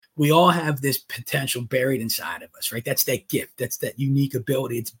we all have this potential buried inside of us, right? That's that gift. That's that unique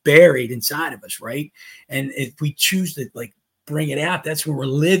ability. It's buried inside of us, right? And if we choose to like bring it out, that's when we're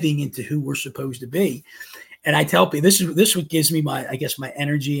living into who we're supposed to be. And I tell people, this is what gives me my, I guess, my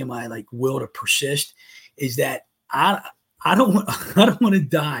energy and my like will to persist, is that I don't want to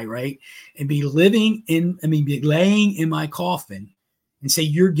die, right? And be be laying in my coffin and say,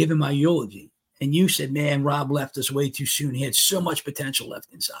 you're giving my eulogy. And you said, man, Rob left us way too soon. He had so much potential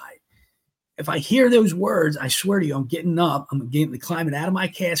left inside. If I hear those words, I swear to you, I'm getting up. I'm climbing out of my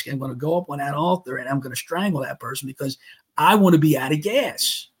casket. I'm going to go up on that altar and I'm going to strangle that person because I want to be out of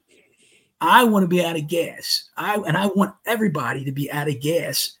gas. I want to be out of gas. I want everybody to be out of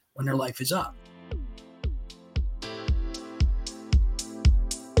gas when their life is up.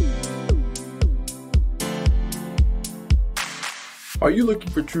 Are you looking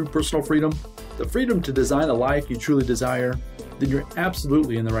for true personal freedom? The freedom to design a life you truly desire? Then you're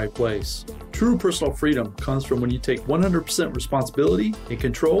absolutely in the right place. True personal freedom comes from when you take 100% responsibility and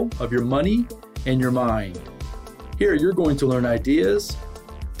control of your money and your mind. Here you're going to learn ideas,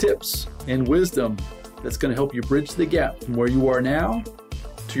 tips, and wisdom that's going to help you bridge the gap from where you are now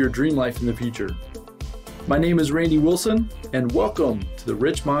to your dream life in the future. My name is Randy Wilson, and welcome to the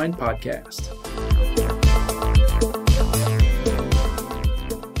Rich Mind Podcast.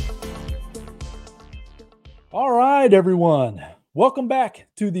 All right, everyone. Welcome back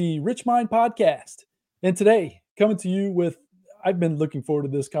to the Rich Mind Podcast. And today, coming to you with, I've been looking forward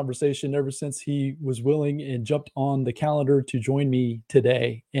to this conversation ever since he was willing and jumped on the calendar to join me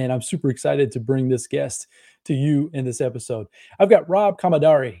today. And I'm super excited to bring this guest to you in this episode. I've got Rob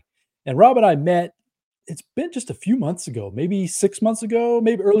Commodari. And Rob and I met, it's been just a few months ago, maybe 6 months ago,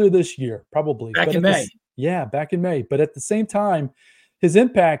 maybe earlier this year, probably. Back in May. Back in May. But at the same time, his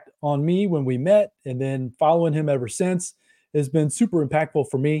impact on me when we met and then following him ever since has been super impactful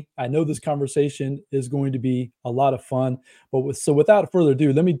for me. I know this conversation is going to be a lot of fun, but so without further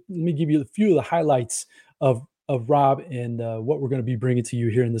ado, let me give you a few of the highlights of Rob and what we're going to be bringing to you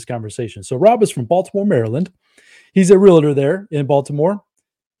here in this conversation. So Rob is from Baltimore, Maryland. He's a realtor there in Baltimore.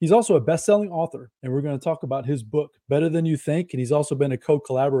 He's also a best-selling author, and we're going to talk about his book, Better Than You Think, and he's also been a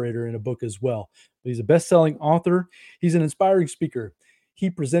co-collaborator in a book as well. But he's a best-selling author. He's an inspiring speaker. He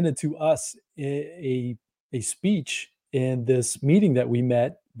presented to us a speech in this meeting that we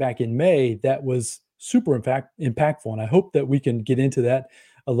met back in May that was super impactful. And I hope that we can get into that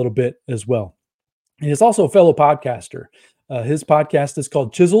a little bit as well. And he's also a fellow podcaster. His podcast is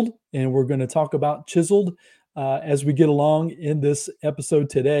called Chiseled, and we're going to talk about Chiseled as we get along in this episode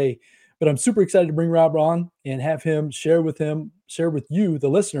today. But I'm super excited to bring Rob on and have him share with you, the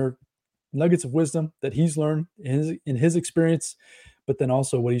listener, nuggets of wisdom that he's learned in his experience, but then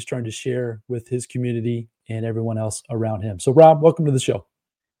also what he's trying to share with his community and everyone else around him. So Rob, welcome to the show.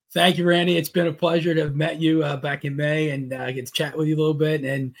 Thank you, Randy. It's been a pleasure to have met you back in May and get to chat with you a little bit.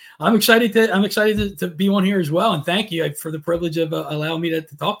 And I'm excited to be on here as well. And thank you for the privilege of allowing me to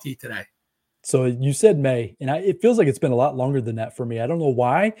talk to you today. So you said May, and it feels like it's been a lot longer than that for me. I don't know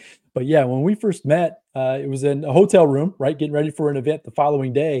why, but yeah, when we first met, it was in a hotel room, right? Getting ready for an event the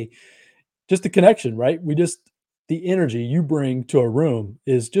following day. Just a connection, right? The energy you bring to a room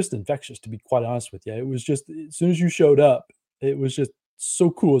is just infectious, to be quite honest with you. It was just, as soon as you showed up, it was just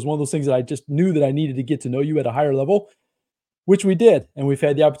so cool. It was one of those things that I just knew that I needed to get to know you at a higher level, which we did. And we've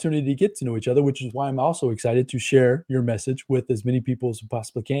had the opportunity to get to know each other, which is why I'm also excited to share your message with as many people as we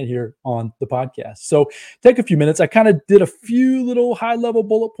possibly can here on the podcast. So take a few minutes. I kind of did a few little high level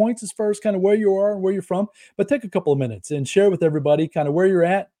bullet points as far as kind of where you are and where you're from, but take a couple of minutes and share with everybody kind of where you're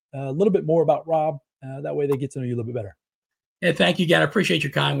at, a little bit more about Rob. That way they get to know you a little bit better. Yeah, thank you, again. I appreciate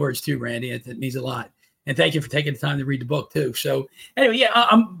your kind words too, Randy. It means a lot. And thank you for taking the time to read the book too. So anyway, yeah,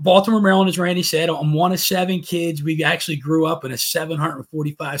 I'm Baltimore, Maryland, as Randy said. I'm one of 7 kids. We actually grew up in a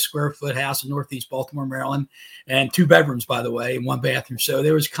 745 square foot house in Northeast Baltimore, Maryland, and 2 bedrooms, by the way, and 1 bathroom. So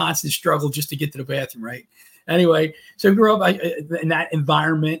there was constant struggle just to get to the bathroom, right? Anyway, so grew up in that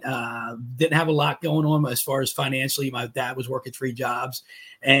environment, didn't have a lot going on as far as financially. My dad was working 3 jobs,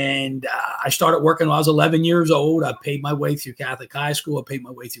 and I started working when I was 11 years old. I paid my way through Catholic high school. I paid my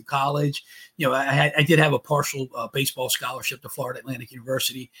way through college. You know, I did have a partial baseball scholarship to Florida Atlantic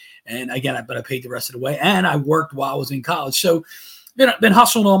University, and again, but I paid the rest of the way, and I worked while I was in college. So been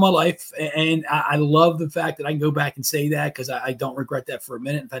hustling all my life, and I love the fact that I can go back and say that, because I don't regret that for a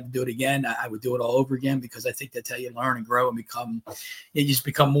minute. If I had to do it again, I would do it all over again, because I think that's how you learn and grow and you just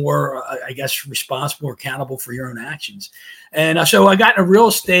become more, I guess, responsible or accountable for your own actions. And so I got into real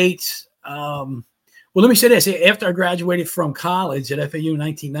estate. Well, let me say this. After I graduated from college at FAU in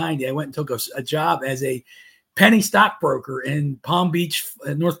 1990, I went and took a job as a penny stockbroker in Palm Beach,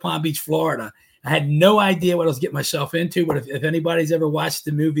 North Palm Beach, Florida. I had no idea what I was getting myself into, but if anybody's ever watched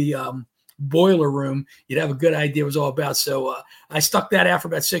the movie Boiler Room, you'd have a good idea what it was all about. So I stuck that out for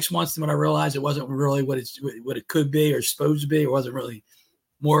about 6 months, and when I realized it wasn't really what it could be or supposed to be, it wasn't really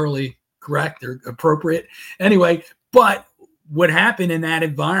morally correct or appropriate. Anyway, but what happened in that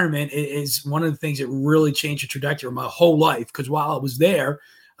environment is one of the things that really changed the trajectory of my whole life. Because while I was there,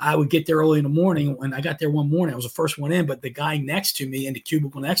 I would get there early in the morning. When I got there one morning, I was the first one in, but the guy next to me in the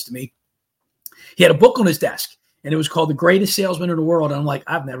cubicle next to me, he had a book on his desk, and it was called The Greatest Salesman in the World. And I'm like,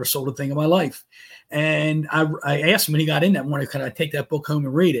 I've never sold a thing in my life. And I asked him when he got in that morning, can I take that book home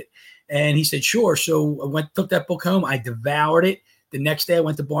and read it? And he said, sure. So I took that book home. I devoured it. The next day I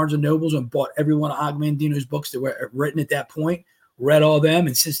went to Barnes & Nobles and bought every one of Og Mandino's books that were written at that point, read all them.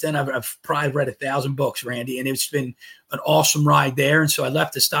 And since then I've probably read 1,000 books, Randy, and it's been an awesome ride there. And so I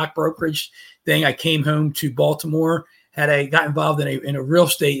left the stock brokerage thing. I came home to Baltimore, got involved in a real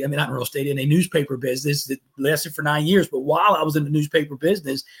estate, not real estate, in a newspaper business that lasted for 9 years. But while I was in the newspaper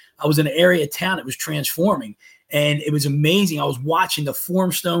business, I was in an area of town that was transforming. And it was amazing. I was watching the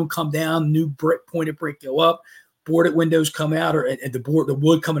formstone come down, new pointed brick go up, boarded windows come out, or the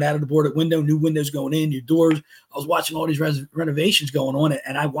wood coming out of the boarded window, new windows going in, new doors. I was watching all these renovations going on,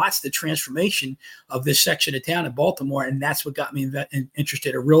 and I watched the transformation of this section of town in Baltimore, and that's what got me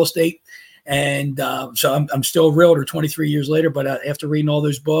interested in real estate. And so I'm still a realtor 23 years later, but after reading all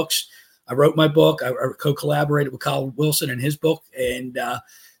those books, I wrote my book. I co-collaborated with Kyle Wilson in his book, and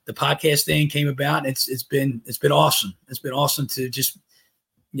the podcast thing came about. And it's been awesome. It's been awesome to just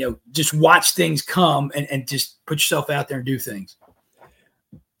watch things come and just put yourself out there and do things.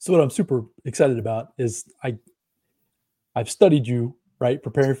 So what I'm super excited about is I've studied you, right,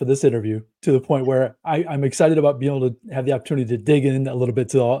 preparing for this interview, to the point where I'm excited about being able to have the opportunity to dig in a little bit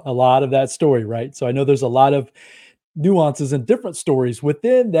to a lot of that story, right? So I know there's a lot of nuances and different stories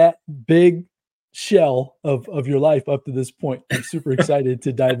within that big shell of your life up to this point. I'm super excited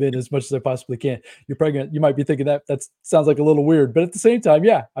to dive in as much as I possibly can. You might be thinking that sounds like a little weird, but at the same time,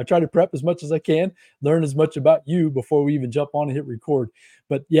 yeah, I try to prep as much as I can, learn as much about you before we even jump on and hit record.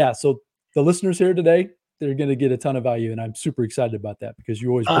 But yeah, so the listeners here today, they're going to get a ton of value, and I'm super excited about that because you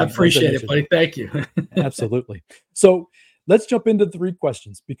always I appreciate it, buddy. Thank you. Absolutely. So let's jump into 3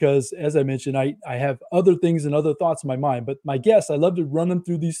 questions, because as I mentioned, I have other things and other thoughts in my mind, but my guests, I love to run them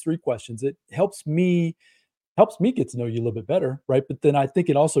through these 3 questions. It helps me get to know you a little bit better, right? But then I think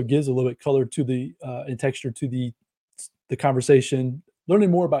it also gives a little bit color to the and texture to the conversation,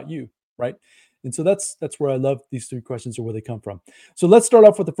 learning more about you, right? And so that's where I love these 3 questions, or where they come from. So let's start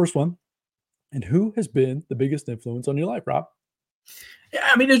off with the first one. And who has been the biggest influence on your life, Rob?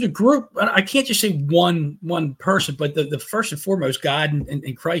 Yeah, there's a group. I can't just say one person, but the first and foremost, God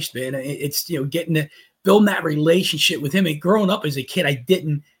and Christ, man. It's building that relationship with Him. And growing up as a kid, I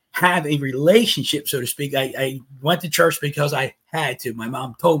didn't have a relationship, so to speak. I went to church because I had to. My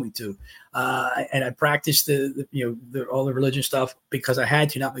mom told me to, and I practiced all the religion stuff because I had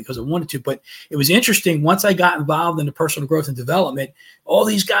to, not because I wanted to. But it was interesting once I got involved in the personal growth and development. All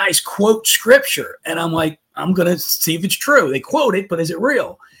these guys quote scripture, and I'm like, I'm gonna see if it's true. They quote it, but is it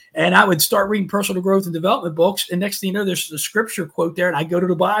real? And I would start reading personal growth and development books, and next thing you know, there's a scripture quote there, and I go to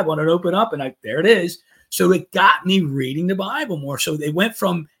the Bible and I'd open up, and there it is. So it got me reading the Bible more. So they went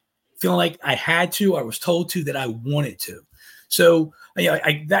from feeling like I had to, I was told to, that I wanted to. So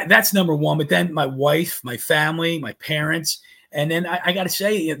that's number one. But then my wife, my family, my parents, and then I got to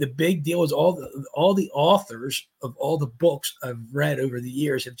say, the big deal is all the authors of all the books I've read over the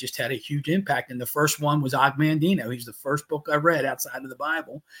years have just had a huge impact. And the first one was Og Mandino. He's the first book I read outside of the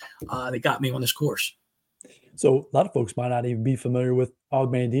Bible that got me on this course. So a lot of folks might not even be familiar with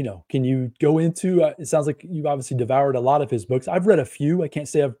Og Mandino. Can you go into, it sounds like you've obviously devoured a lot of his books. I've read a few. I can't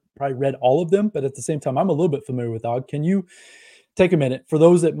say I've probably read all of them, but at the same time, I'm a little bit familiar with Og. Can you take a minute for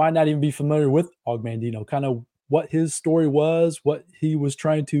those that might not even be familiar with Og Mandino, kind of what his story was, what he was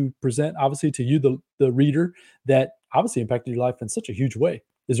trying to present, obviously, to you, the reader, that obviously impacted your life in such a huge way?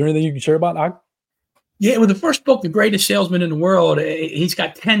 Is there anything you can share about Og? Yeah, with the first book, The Greatest Salesman in the World, he's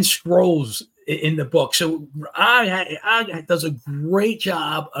got 10 scrolls in the book. So Og does a great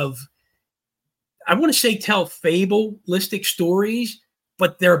job of, I want to say, tell fabulistic stories,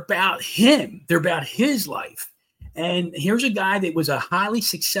 but they're about him. They're about his life. And here's a guy that was a highly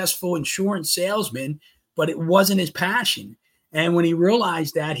successful insurance salesman, but it wasn't his passion. And when he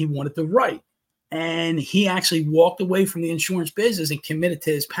realized that, he wanted to write. And he actually walked away from the insurance business and committed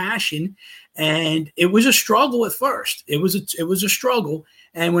to his passion. And it was a struggle at first. It was a struggle.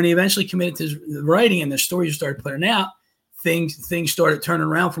 And when he eventually committed to his writing and the stories started putting out, things started turning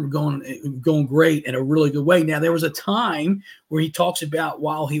around from going great in a really good way. Now, there was a time where he talks about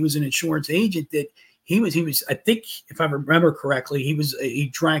while he was an insurance agent that he was, I think, if I remember correctly, he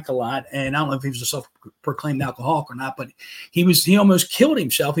drank a lot, and I don't know if he was a self-proclaimed alcoholic or not, but he almost killed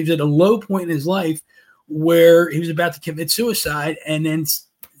himself. He was at a low point in his life where he was about to commit suicide, and then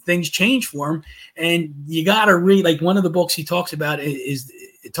things changed for him. And you got to read, like, one of the books he talks about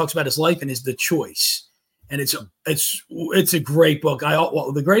it talks about his life and is The Choice. And it's a great book.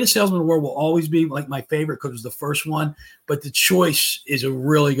 The Greatest Salesman in the World will always be like my favorite because it was the first one. But The Choice is a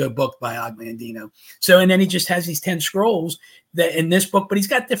really good book by Og Mandino. So, and then he just has these 10 scrolls that in this book, but he's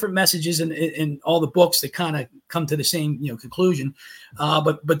got different messages in all the books that kind of come to the same conclusion.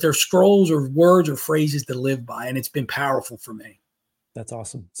 But they're scrolls or words or phrases to live by, and it's been powerful for me. That's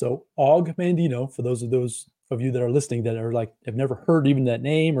awesome. So Og Mandino, for those of you that are listening that are like have never heard even that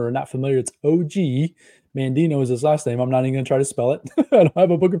name or are not familiar, it's OG. Mandino is his last name. I'm not even going to try to spell it. I don't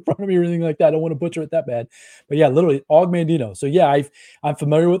have a book in front of me or anything like that. I don't want to butcher it that bad. But yeah, literally Og Mandino. So yeah, I'm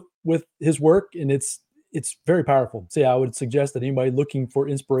familiar with his work, and it's very powerful. So yeah, I would suggest that anybody looking for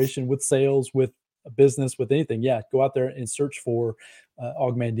inspiration with sales, with a business, with anything, yeah, go out there and search for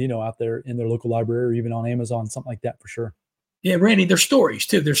Og Mandino out there in their local library or even on Amazon, something like that for sure. Yeah, Randy, there's stories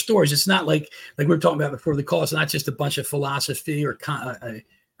too. There's stories. It's not like we were talking about before the call. It's not just a bunch of philosophy or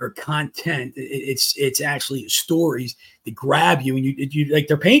content. It's actually stories that grab you, and you like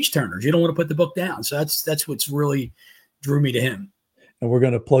they're page turners. You don't want to put the book down. So that's what's really drew me to him. And we're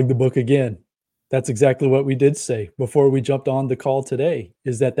going to plug the book again. That's exactly what we did say before we jumped on the call today.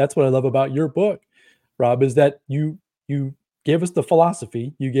 Is that's what I love about your book, Rob? Is that you gave us the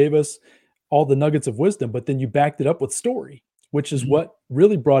philosophy, you gave us all the nuggets of wisdom, but then you backed it up with story, which is what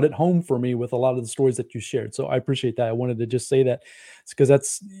really brought it home for me with a lot of the stories that you shared. So I appreciate that. I wanted to just say that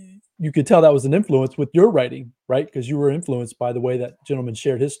because you could tell that was an influence with your writing, right? Because you were influenced by the way that gentleman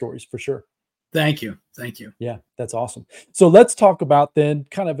shared his stories for sure. Thank you. Yeah, that's awesome. So let's talk about then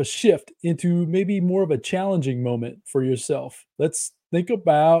kind of a shift into maybe more of a challenging moment for yourself. Let's think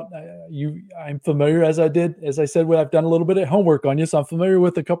about I'm familiar, as I said, when I've done a little bit of homework on you. So I'm familiar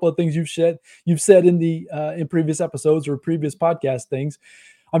with a couple of things you've said in previous episodes or previous podcast things.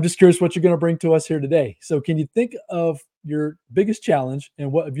 I'm just curious what you're going to bring to us here today. So can you think of your biggest challenge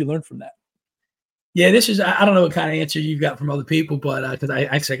and what have you learned from that? Yeah, I don't know what kind of answer you've got from other people, but because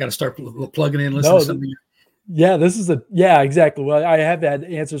I got to start plugging in, listening to some of your. Yeah, exactly. Well, I have had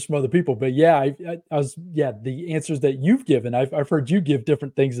answers from other people, but the answers that you've given, I've heard you give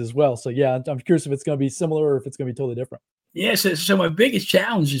different things as well. So yeah, I'm curious if it's going to be similar or if it's going to be totally different. Yeah. So my biggest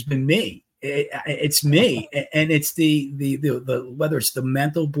challenge has been me. It's me, and it's the whether it's the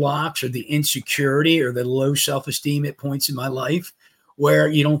mental blocks or the insecurity or the low self-esteem at points in my life where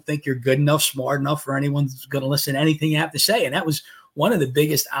you don't think you're good enough, smart enough for anyone who's going to listen to anything you have to say. And that was one of the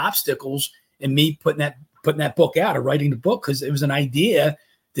biggest obstacles in me putting that book out or writing the book, because it was an idea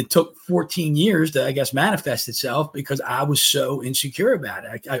that took 14 years to, I guess, manifest itself because I was so insecure about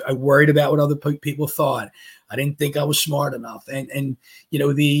it. I worried about what other people thought. I didn't think I was smart enough. And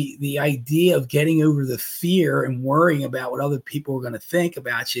the idea of getting over the fear and worrying about what other people are going to think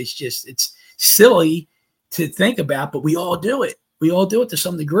about you, it's silly to think about, but we all do it. We all do it to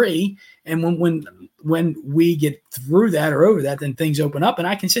some degree. And when we get through that or over that, then things open up. And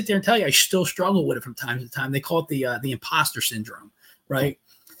I can sit there and tell you, I still struggle with it from time to time. They call it the imposter syndrome, right?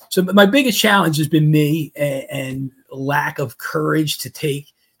 So my biggest challenge has been me and lack of courage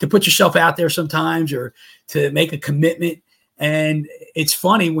to put yourself out there sometimes or to make a commitment. And it's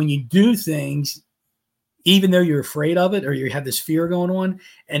funny when you do things, even though you're afraid of it or you have this fear going on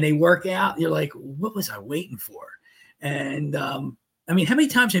and they work out, you're like, what was I waiting for? And I mean, how many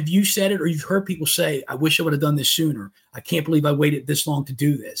times have you said it or you've heard people say, I wish I would have done this sooner. I can't believe I waited this long to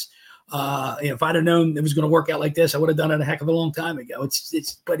do this. If I'd have known it was going to work out like this, I would have done it a heck of a long time ago.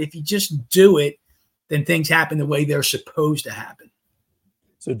 But if you just do it, then things happen the way they're supposed to happen.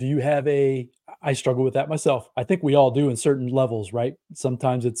 So do you have I struggle with that myself. I think we all do in certain levels, right?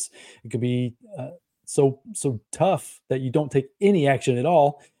 Sometimes it can be so tough that you don't take any action at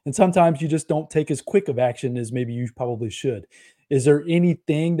all. And sometimes you just don't take as quick of action as maybe you probably should. Is there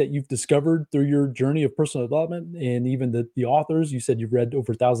anything that you've discovered through your journey of personal development and even the authors? You said you've read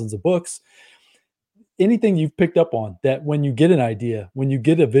over thousands of books. Anything you've picked up on that when you get an idea, when you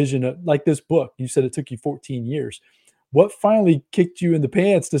get a vision like this book, you said it took you 14 years. What finally kicked you in the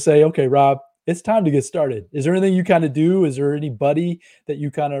pants to say, okay, Rob, it's time to get started? Is there anything you kind of do? Is there anybody that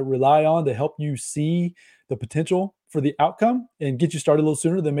you kind of rely on to help you see the potential for the outcome and get you started a little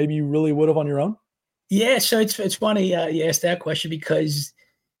sooner than maybe you really would have on your own? Yeah, so it's funny you asked that question because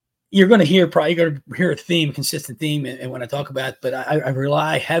you're going to hear probably going to hear a theme, consistent theme, and when I talk about it, but I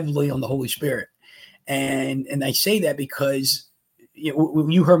rely heavily on the Holy Spirit, and I say that because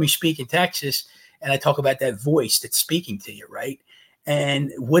when you heard me speak in Texas, and I talk about that voice that's speaking to you, right?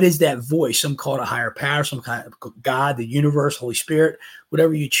 And what is that voice? Some call it a higher power, some kind of God, the universe, Holy Spirit,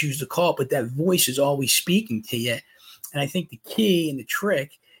 whatever you choose to call it. But that voice is always speaking to you. And I think the key and the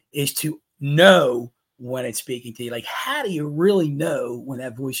trick is to know when it's speaking to you. Like, how do you really know when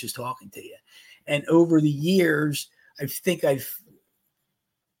that voice is talking to you? And over the years, I think I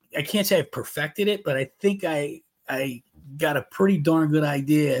can't say I've perfected it, but I think I got a pretty darn good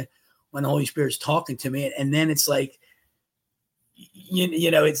idea when the Holy Spirit's talking to me. And then it's like,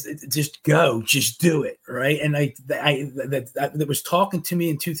 it's just go, just do it. Right. And that was talking to me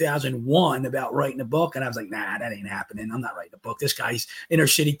in 2001 about writing a book. And I was like, nah, that ain't happening. I'm not writing a book. This guy's inner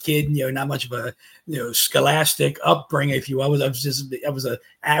city kid, not much of a, scholastic upbringing, if you will. I was an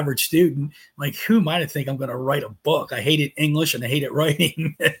average student. Like, who am I to think I'm going to write a book? I hated English and I hated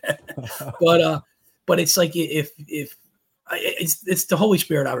writing, but it's like, if it's the Holy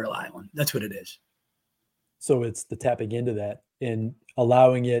Spirit I rely on. That's what it is. So it's the tapping into that and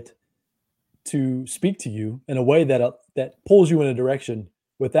allowing it to speak to you in a way that pulls you in a direction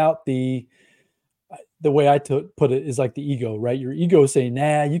without the way I put it is like the ego, right? Your ego is saying,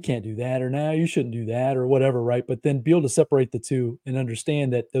 nah, you can't do that, or nah, you shouldn't do that, or whatever, right? But then be able to separate the two and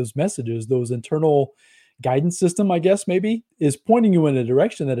understand that those messages, those internal guidance system, I guess maybe, is pointing you in a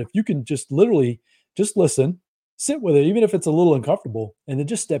direction that if you can just literally just listen, sit with it, even if it's a little uncomfortable, and then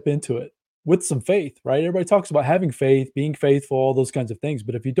just step into it with some faith, right? Everybody talks about having faith, being faithful, all those kinds of things.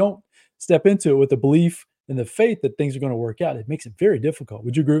 But if you don't step into it with the belief and the faith that things are going to work out, it makes it very difficult.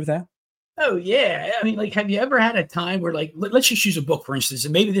 Would you agree with that? Oh, yeah. I mean, like, have you ever had a time where, like, let's just use a book, for instance,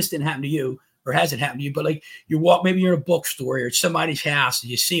 and maybe this didn't happen to you or hasn't happened to you, but like maybe you're in a bookstore or at somebody's house and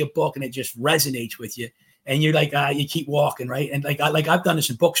you see a book and it just resonates with you. And you're like, you keep walking, right? And I've done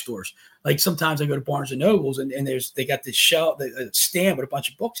this in bookstores. Like, sometimes I go to Barnes and Nobles and they got this shelf, the stand with a bunch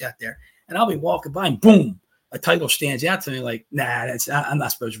of books out there. And I'll be walking by and boom, a title stands out to me like, nah, I'm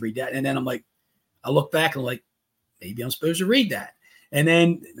not supposed to read that. And then I'm like, I look back and I'm like, maybe I'm supposed to read that. And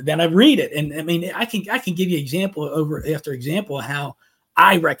then I read it. And I mean, I can give you example over after example of how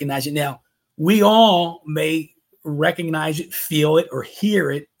I recognize it. Now, we all may recognize it, feel it, or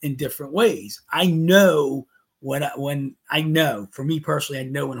hear it in different ways. I know when I know, for me personally, I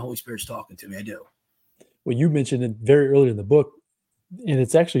know when the Holy Spirit's talking to me. I do. Well, you mentioned it very early in the book, and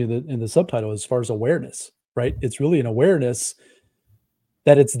it's actually in the subtitle as far as awareness, right? It's really an awareness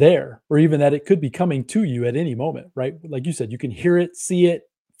that it's there, or even that it could be coming to you at any moment, right? Like you said, you can hear it, see it,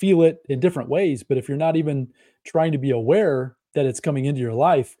 feel it in different ways. But if you're not even trying to be aware that it's coming into your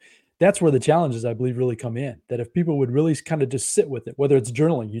life, that's where the challenges, I believe, really come in. That if people would really kind of just sit with it, whether it's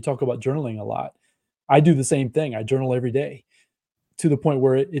journaling, you talk about journaling a lot. I do the same thing. I journal every day to the point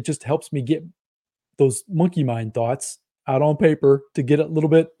where it just helps me get those monkey mind thoughts out on paper to get a little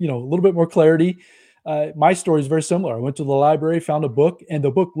bit more clarity. My story is very similar. I went to the library, found a book, and the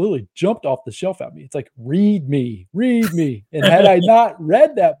book literally jumped off the shelf at me. It's like, read me. And had I not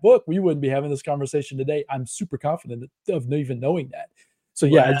read that book, we wouldn't be having this conversation today. I'm super confident of even knowing that. So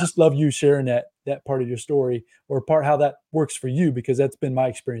yeah, wow. I just love you sharing that part of your story, or how that works for you, because that's been my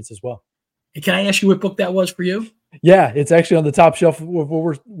experience as well. Can I ask you what book that was for you? Yeah, it's actually on the top shelf.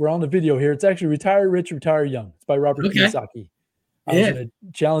 We're on the video here. It's actually Retire Rich, Retire Young. It's by Robert Kiyosaki. I was in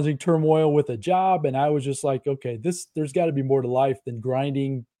a challenging turmoil with a job, and I was just like, okay, there's got to be more to life than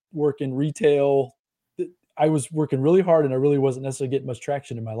grinding, working retail. I was working really hard, and I really wasn't necessarily getting much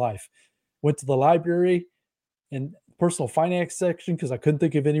traction in my life. Went to the library and personal finance section because I couldn't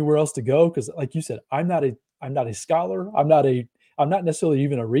think of anywhere else to go. Because, like you said, I'm not a scholar. I'm not necessarily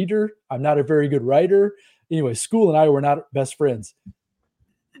even a reader. I'm not a very good writer. Anyway, school and I were not best friends.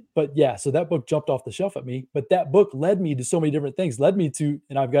 But yeah, so that book jumped off the shelf at me. But that book led me to so many different things. Led me to,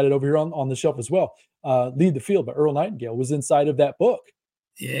 and I've got it over here on the shelf as well. Lead the Field by Earl Nightingale was inside of that book,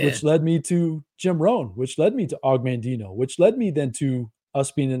 which led me to Jim Rohn, which led me to Og Mandino, which led me then to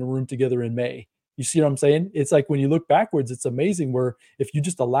us being in a room together in May. You see what I'm saying? It's like when you look backwards, it's amazing where if you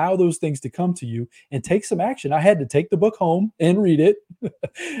just allow those things to come to you and take some action. I had to take the book home and read it.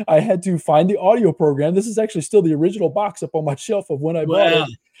 I had to find the audio program. This is actually still the original box up on my shelf of when I bought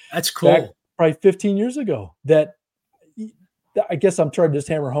it. That's cool. Probably 15 years ago. That I guess I'm trying to just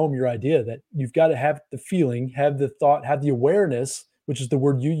hammer home your idea that you've got to have the feeling, have the thought, have the awareness, which is the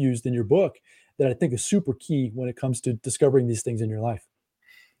word you used in your book, that I think is super key when it comes to discovering these things in your life.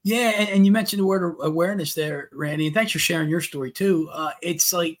 Yeah, and you mentioned the word awareness there, Randy, and thanks for sharing your story too.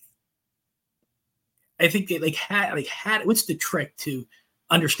 It's like, I think that what's the trick to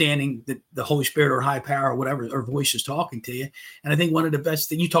understanding that the Holy Spirit or high power or whatever, or voice is talking to you. And I think one of the best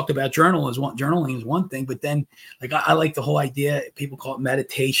things you talked about, journaling is one thing, but then like I like the whole idea, people call it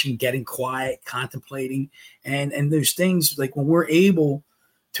meditation, getting quiet, contemplating. And there's things like when we're able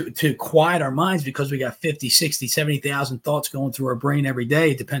to quiet our minds, because we got 50, 60, 70,000 thoughts going through our brain every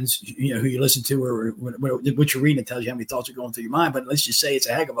day. It depends, who you listen to or what you're reading. It tells you how many thoughts are going through your mind, but let's just say it's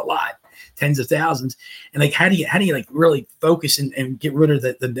a heck of a lot, tens of thousands. And like, how do you like really focus and get rid of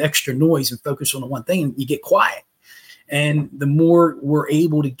the extra noise and focus on the one thing, and you get quiet. And the more we're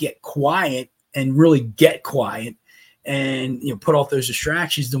able to get quiet and really get quiet and, put off those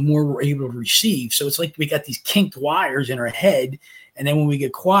distractions, the more we're able to receive. So it's like we got these kinked wires in our head. And then when we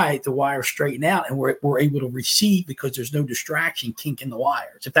get quiet, the wires straighten out and we're able to receive because there's no distraction kinking the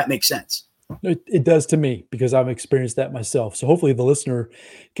wires, if that makes sense. It does to me, because I've experienced that myself. So hopefully the listener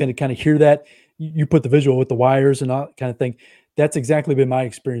can kind of hear that. You put the visual with the wires and all that kind of thing. That's exactly been my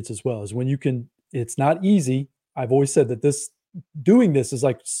experience as well, is when you can, it's not easy. I've always said that doing this is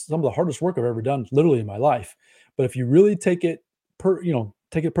like some of the hardest work I've ever done literally in my life. But if you really take it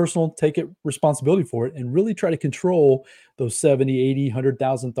take it personal, take it responsibility for it, and really try to control those 70, 80,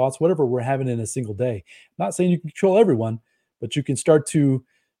 100,000 thoughts, whatever we're having in a single day. I'm not saying you can control everyone, but you can start to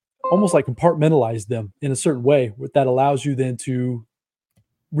almost like compartmentalize them in a certain way that allows you then to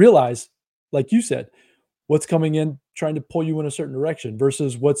realize, like you said, what's coming in, trying to pull you in a certain direction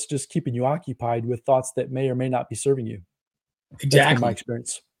versus what's just keeping you occupied with thoughts that may or may not be serving you. Exactly. That's been my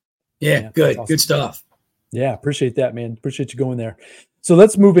experience. Yeah, good. Awesome. Good stuff. Yeah, appreciate that, man. Appreciate you going there. So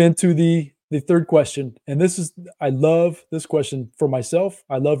let's move into the third question. And I love this question for myself.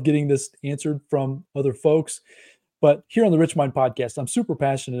 I love getting this answered from other folks. But here on the Rich Mind Podcast, I'm super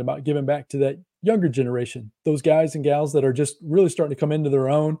passionate about giving back to that younger generation, those guys and gals that are just really starting to come into their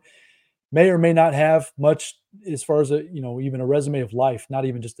own, may or may not have much as far as even a resume of life, not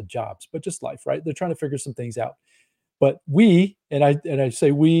even just the jobs, but just life, right? They're trying to figure some things out. But I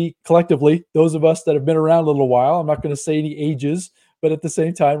say we collectively, those of us that have been around a little while, I'm not going to say any ages, but at the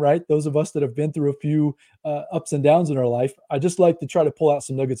same time, right, those of us that have been through a few ups and downs in our life, I just like to try to pull out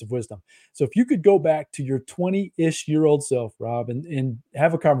some nuggets of wisdom. So if you could go back to your 20-ish year old self, Rob, and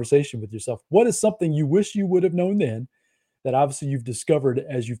have a conversation with yourself, what is something you wish you would have known then that obviously you've discovered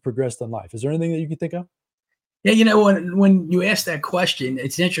as you've progressed in life? Is there anything that you can think of? Yeah, when you ask that question,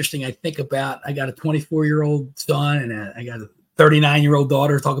 it's interesting. I think about, I got a 24-year-old son and I got a 39-year-old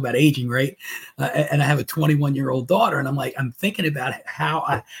daughter. Talk about aging, right? And I have a 21-year-old daughter, and I'm thinking about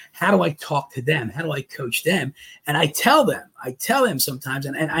how do I talk to them? How do I coach them? And I tell them sometimes,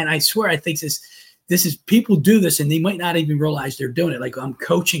 and I swear I think this is people do this and they might not even realize they're doing it. Like I'm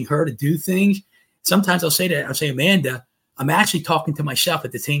coaching her to do things. Sometimes I'll say Amanda, I'm actually talking to myself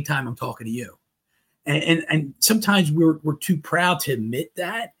at the same time I'm talking to you. And sometimes we're too proud to admit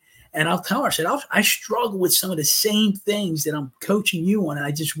that. And I'll tell her, I said, I struggle with some of the same things that I'm coaching you on. And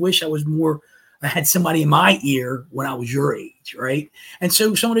I just wish I had somebody in my ear when I was your age. Right. And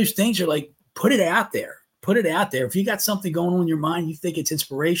so some of those things are like, put it out there. If you got something going on in your mind, you think it's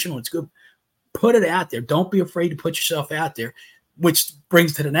inspirational, it's good, put it out there. Don't be afraid to put yourself out there, which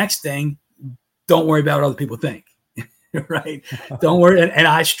brings to the next thing. Don't worry about what other people think. Right. Don't worry. And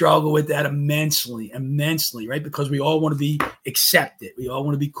I struggle with that immensely, right? Because we all want to be accepted. We all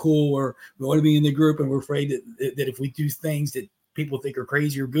want to be cool, or we want to be in the group. And we're afraid that if we do things that people think are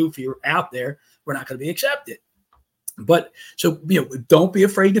crazy or goofy or out there, we're not going to be accepted. But so, don't be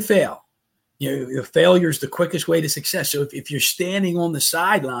afraid to fail. Failure is the quickest way to success. So if you're standing on the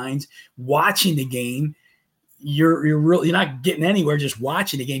sidelines watching the game, you're not getting anywhere just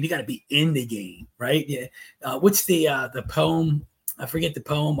watching the game. You got to be in the game, right? Yeah. What's the poem? I forget the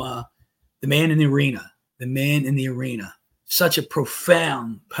poem. The Man in the Arena. The Man in the Arena. Such a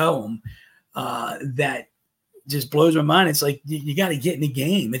profound poem that just blows my mind. It's like you got to get in the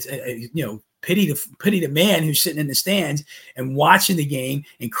game. It's pity the man who's sitting in the stands and watching the game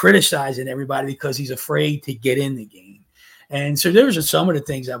and criticizing everybody because he's afraid to get in the game. And so those are some of the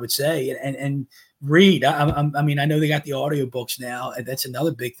things I would say. And read. I know they got the audio books now, and that's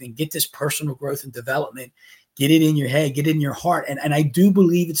another big thing. Get this personal growth and development. Get it in your head. Get it in your heart. And I do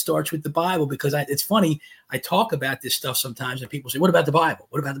believe it starts with the Bible, because it's funny. I talk about this stuff sometimes, and people say, "What about the Bible?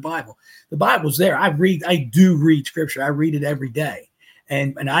 What about the Bible?" The Bible's there. I do read Scripture. I read it every day,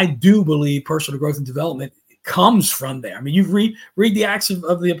 and I do believe personal growth and development comes from there. I mean, you read the Acts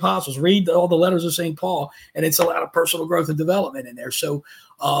of the Apostles, read all the letters of St. Paul, and it's a lot of personal growth and development in there. So,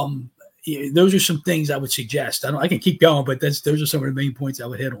 those are some those I would suggest. I can keep going, but those are some of the main points I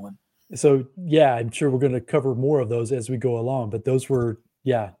would hit on. So yeah, I'm sure we're going to cover more of those as we go along, but those were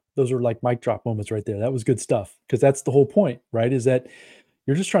like mic drop moments right there. That was good stuff, because that's the whole point, right? Is that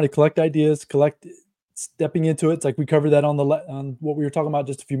You're just trying to collect ideas, stepping into it. It's like we covered that on what we were talking about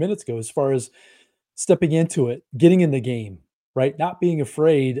just a few minutes ago, as far as stepping into it, getting in the game, right? Not being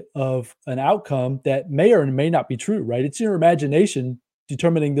afraid of an outcome that may or may not be true, right? It's your imagination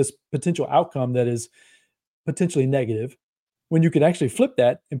determining this potential outcome that is potentially negative, when you can actually flip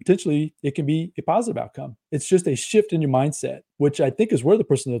that and potentially it can be a positive outcome. It's just a shift in your mindset, which I think is where the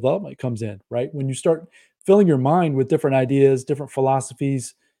personal development comes in, right? When you start filling your mind with different ideas, different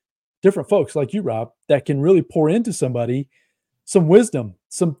philosophies, different folks like you, Rob, that can really pour into somebody some wisdom,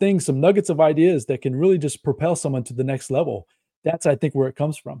 some things, some nuggets of ideas that can really just propel someone to the next level. That's, I think, where it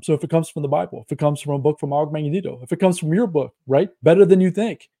comes from. So if it comes from the Bible, if it comes from a book from Og Manganito, if it comes from your book, right? Better Than You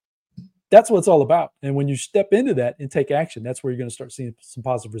Think. That's what it's all about. And when you step into that and take action, that's where you're going to start seeing some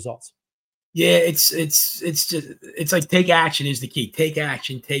positive results. Yeah, it's like take action is the key. Take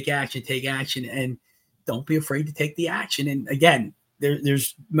action, take action, take action, and don't be afraid to take the action. And again,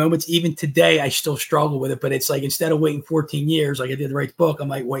 there's moments even today I still struggle with it, but it's like instead of waiting 14 years like I did to write the book, I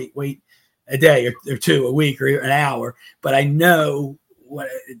might wait a day or two, a week or an hour. But I know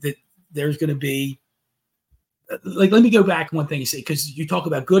that there's going to be like, let me go back one thing you say, because you talk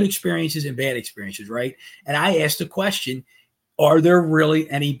about good experiences and bad experiences, right? And I asked the question, are there really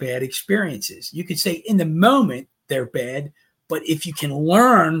any bad experiences? You could say in the moment they're bad, but if you can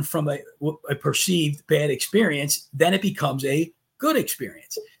learn from a perceived bad experience, then it becomes a good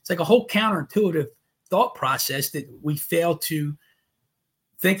experience. It's like a whole counterintuitive thought process that we fail to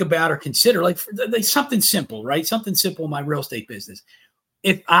think about or consider, like something simple, right? Something simple in my real estate business.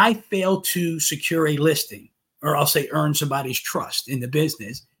 If I fail to secure a listing, or I'll say earn somebody's trust in the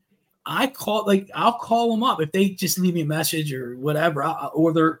business, I'll call them up. If they just leave me a message or whatever,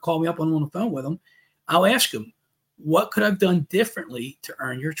 or they're call me up on the phone with them, I'll ask them, what could I have done differently to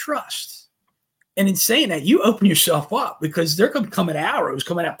earn your trust? And in saying that, you open yourself up, because they're coming arrows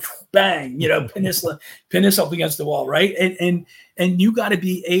coming out, bang, pin this up against the wall, right? And you got to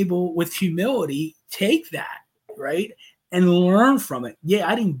be able, with humility, take that, right? And learn from it. Yeah,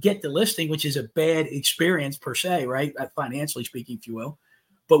 I didn't get the listing, which is a bad experience per se, right? Financially speaking, if you will.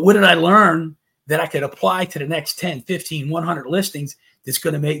 But what did I learn that I could apply to the next 10, 15, 100 listings that's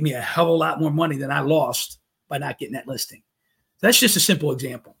going to make me a hell of a lot more money than I lost by not getting that listing? That's just a simple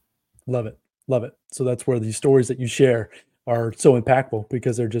example. Love it. Love it. So that's where these stories that you share are so impactful,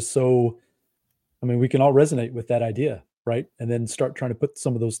 because they're just so, we can all resonate with that idea, right? And then start trying to put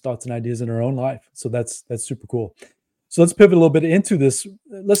some of those thoughts and ideas in our own life. So that's super cool. So let's pivot a little bit into this.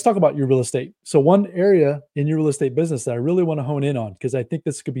 Let's talk about your real estate. So one area in your real estate business that I really want to hone in on, because I think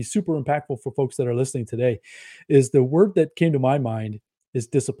this could be super impactful for folks that are listening today, is the word that came to my mind is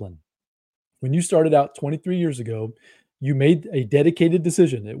discipline. When you started out 23 years ago, you made a dedicated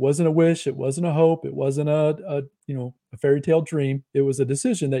decision. It wasn't a wish. It wasn't a hope. It wasn't a fairy tale dream. It was a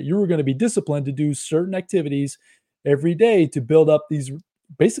decision that you were going to be disciplined to do certain activities every day to build up these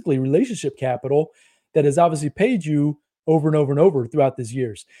basically relationship capital that has obviously paid you over and over and over throughout these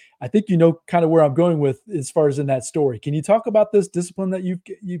years. I think you know kind of where I'm going with as far as in that story. Can you talk about this discipline that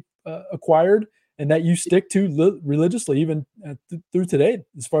you've acquired and that you stick to religiously even through today,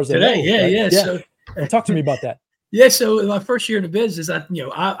 as far as today? Yeah. So talk to me about that. Yeah. So in my first year in the business,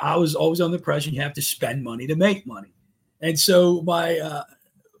 I was always on the impression you have to spend money to make money. And so my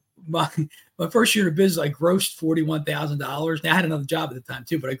first year in business, I grossed $41,000. Now I had another job at the time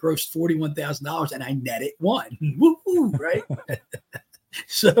too, but I grossed $41,000 and I netted one. Woo-hoo, right?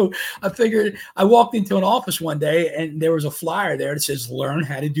 So I figured, I walked into an office one day and there was a flyer there that says, learn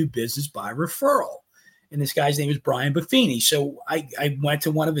how to do business by referral. And this guy's name is Brian Buffini. So I went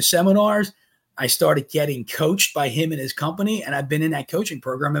to one of his seminars. I started getting coached by him and his company. And I've been in that coaching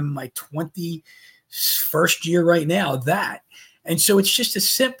program in my 21st year right now of that. And so it's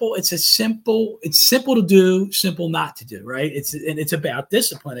simple to do, simple not to do, right? It's about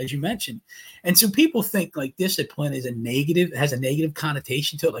discipline, as you mentioned. And so people think like discipline has a negative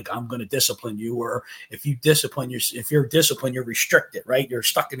connotation to it. Like, I'm going to discipline you, or if you're disciplined, you're restricted, right? You're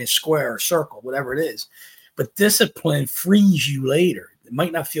stuck in a square or circle, whatever it is. But discipline frees you later. It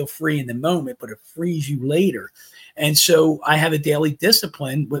might not feel free in the moment, but it frees you later. And so I have a daily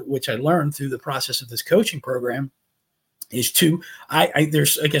discipline, which I learned through the process of this coaching program.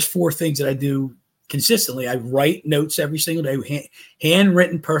 There's, I guess, 4 things that I do consistently. I write notes every single day,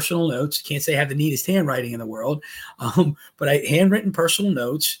 handwritten personal notes. Can't say I have the neatest handwriting in the world, but I handwritten personal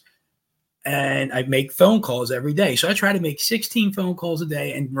notes, and I make phone calls every day. So I try to make 16 phone calls a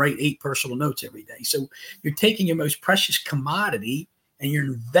day and write 8 personal notes every day. So you're taking your most precious commodity and you're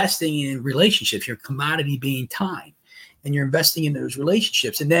investing in relationships, your commodity being time. And you're investing in those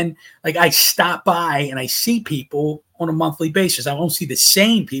relationships. And then, like, I stop by and I see people on a monthly basis. I won't see the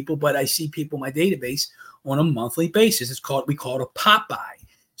same people, but I see people in my database on a monthly basis. We call it a pop by.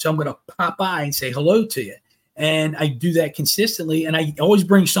 So I'm going to pop by and say hello to you. And I do that consistently. And I always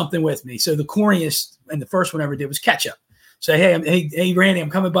bring something with me. So the corniest and the first one I ever did was ketchup. So, hey, Randy, I'm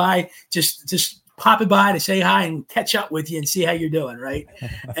coming by. Just popping by to say hi and catch up with you and see how you're doing. Right.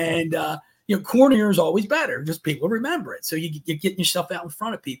 And, cornier is always better. Just people remember it. So you're getting yourself out in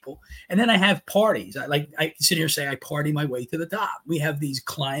front of people. And then I have parties. I can sit here and say I party my way to the top. We have these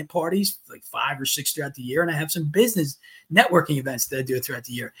client parties, like 5 or 6 throughout the year. And I have some business networking events that I do throughout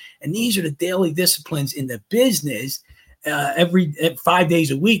the year. And these are the daily disciplines in the business every 5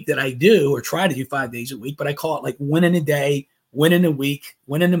 days a week that I do, or try to do 5 days a week. But I call it like win in a day, win in a week,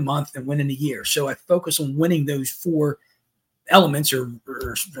 win in a month, and win in a year. So I focus on winning those 4 elements or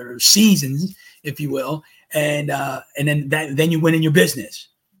seasons, if you will, and then you win in your business.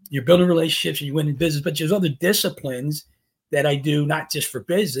 You're building relationships and you win in business. But there's other disciplines that I do, not just for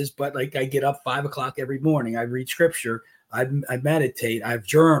business, but like I get up 5 o'clock every morning. I read scripture. I meditate. I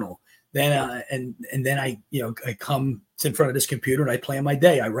journal. Then and then I come in front of this computer and I plan my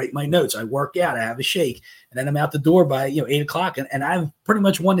day. I write my notes. I work out. I have a shake, and then I'm out the door by 8 o'clock. And I've pretty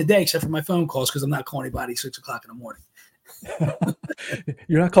much won the day except for my phone calls because I'm not calling anybody 6 o'clock in the morning.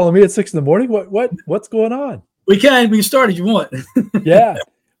 You're not calling me at 6 a.m? What's going on? We can start if you want. Yeah.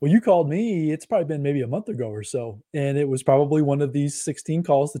 Well, you called me. It's probably been maybe a month ago or so. And it was probably one of these 16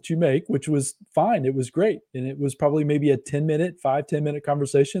 calls that you make, which was fine. It was great. And it was probably maybe a 10 minute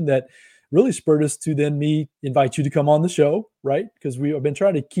conversation that really spurred us to then me invite you to come on the show, right? Because we have been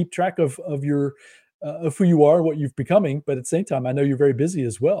trying to keep track of your of who you are, what you've becoming. But at the same time, I know you're very busy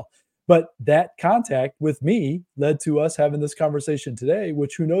as well. But that contact with me led to us having this conversation today,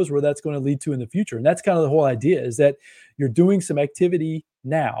 which who knows where that's going to lead to in the future. And that's kind of the whole idea, is that you're doing some activity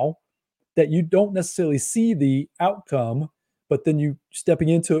now that you don't necessarily see the outcome, but then you stepping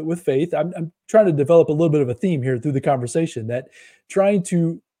into it with faith. I'm trying to develop a little bit of a theme here through the conversation, that trying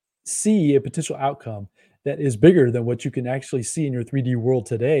to see a potential outcome that is bigger than what you can actually see in your 3D world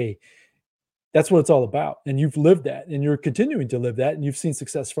today. That's what it's all about. And you've lived that, and you're continuing to live that, and you've seen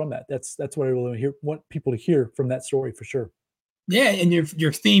success from that. That's what I really want people to hear from that story, for sure. Yeah. And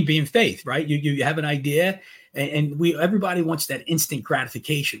your theme being faith, right? You have an idea, and everybody wants that instant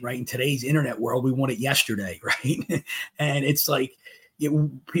gratification, right? In today's internet world, we want it yesterday, right? And it's like,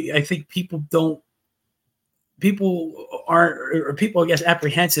 I think people aren't, I guess,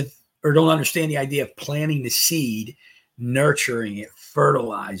 apprehensive or don't understand the idea of planting the seed, nurturing it,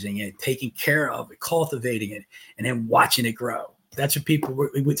 fertilizing it, taking care of it, cultivating it, and then watching it grow. That's what people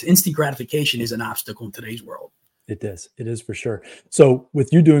with instant gratification is an obstacle in today's world. It is for sure. So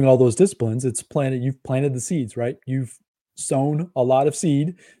with you doing all those disciplines, you've planted the seeds, right? You've sown a lot of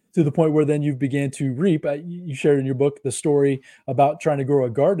seed to the point where then you began to reap. You shared in your book the story about trying to grow a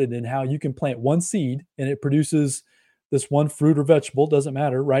garden and how you can plant one seed and it produces this one fruit or vegetable, doesn't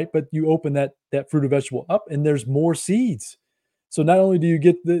matter, right? But you open that fruit or vegetable up and there's more seeds. So not only do you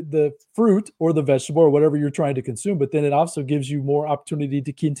get the fruit or the vegetable or whatever you're trying to consume, but then it also gives you more opportunity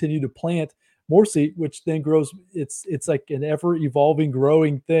to continue to plant more seed, which then grows. It's like an ever evolving,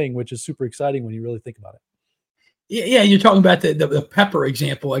 growing thing, which is super exciting when you really think about it. Yeah, you're talking about the pepper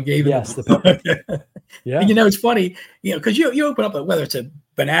example I gave. Yes, the pepper. Yeah. It's funny, because you open up, whether it's a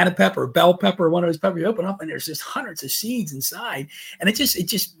banana pepper, bell pepper, one of those peppers, you open up and there's just hundreds of seeds inside. And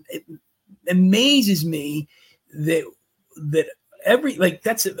it amazes me that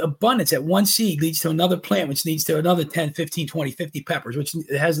that's abundance. That one seed leads to another plant, which leads to another 10, 15, 20, 50 peppers, which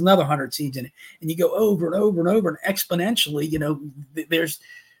has another 100 seeds in it. And you go over and over and over and exponentially, there's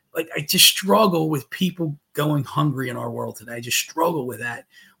I just struggle with people going hungry in our world today. I just struggle with that.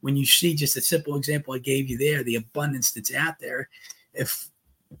 When you see just a simple example I gave you there, the abundance that's out there, if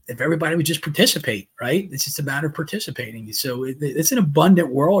everybody would just participate, right? It's just a matter of participating. So it's an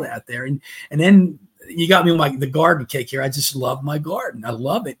abundant world out there. And then you got me on the garden kick here. I just love my garden. I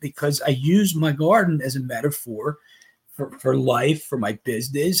love it because I use my garden as a metaphor for life, for my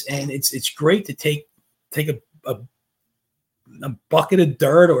business. And it's great to take a bucket of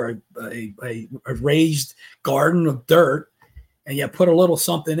dirt or a raised garden of dirt, and you put a little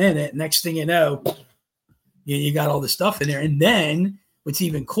something in it. Next thing you know, you got all the stuff in there. And then what's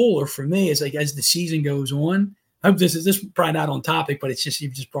even cooler for me is as the season goes on, this is probably not on topic, but it's just,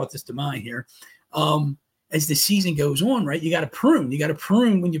 you've just brought this to mind here. As the season goes on, right, you got to prune.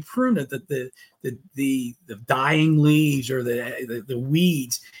 When you prune the dying leaves or the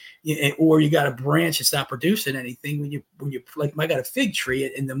weeds, or you got a branch that's not producing anything. When you I got a fig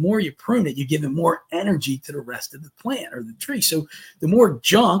tree, and the more you prune it, you give it more energy to the rest of the plant or the tree. So the more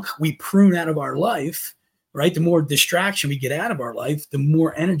junk we prune out of our life, right? The more distraction we get out of our life, the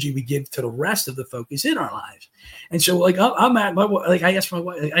more energy we give to the rest of the focus in our lives. And so, like, I'm at my, like, I ask my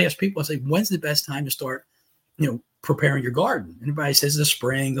wife, I ask people, I say, when's the best time to start, preparing your garden? And everybody says the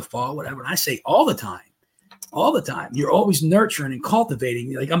spring, the fall, whatever. And I say all the time. All the time. You're always nurturing and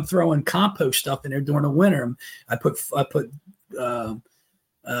cultivating. Like, I'm throwing compost stuff in there during the winter. I put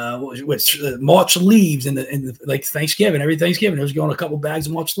mulch leaves in the like Thanksgiving. Every Thanksgiving, there's going a couple bags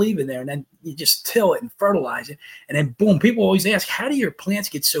of mulch leaf in there, and then you just till it and fertilize it, and then boom. People always ask, "How do your plants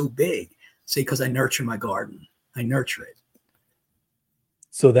get so big?" I say, because I nurture my garden. I nurture it.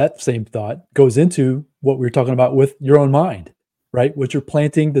 So that same thought goes into what we were talking about with your own mind, right? What you're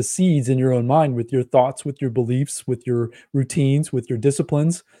planting the seeds in your own mind with your thoughts, with your beliefs, with your routines, with your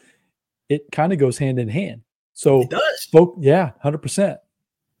disciplines. It kind of goes hand in hand. So it does. 100%.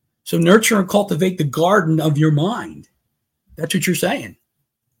 So nurture and cultivate the garden of your mind. That's what you're saying.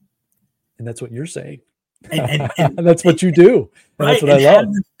 And that's what you're saying. And that's what you do. And right. That's what I love.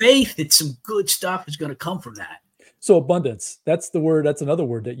 Have the faith that some good stuff is going to come from that. So abundance, that's the word. That's another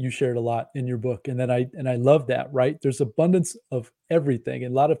word that you shared a lot in your book. And then I love that, right? There's abundance of everything.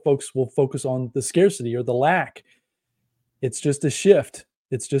 And a lot of folks will focus on the scarcity or the lack. It's just a shift.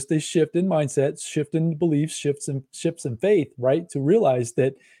 It's just a shift in mindset, shift in beliefs, shifts in faith, right? To realize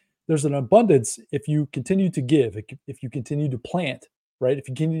that there's an abundance if you continue to give, if you continue to plant, right? If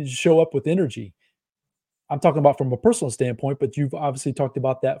you continue to show up with energy. I'm talking about from a personal standpoint, but you've obviously talked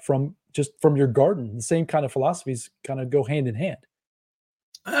about that from your garden. The same kind of philosophies kind of go hand in hand.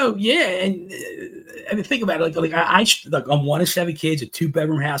 Oh yeah, and I mean, think about it. I'm one of 7 kids, a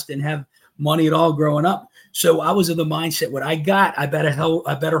 2-bedroom house, didn't have money at all growing up. So I was in the mindset, what I got, I better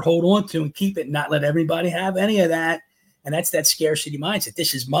hold on to and keep it, not let everybody have any of that. And that's that scarcity mindset.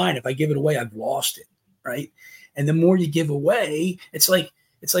 This is mine. If I give it away, I've lost it, right? And the more you give away, it's like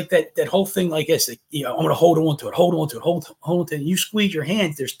that whole thing like this. Like, I'm going to hold on to it, hold on to it. And you squeeze your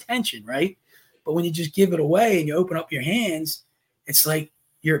hands, there's tension, right? But when you just give it away and you open up your hands, it's like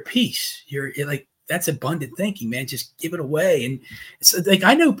you're at peace. You're like, that's abundant thinking, man. Just give it away. And it's like,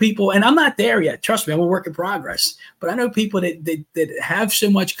 I know people, and I'm not there yet. Trust me, I'm a work in progress. But I know people that have so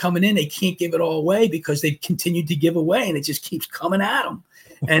much coming in, they can't give it all away because they've continued to give away, and it just keeps coming at them.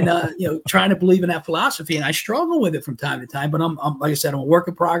 And trying to believe in that philosophy, and I struggle with it from time to time. But I'm like I said, I'm a work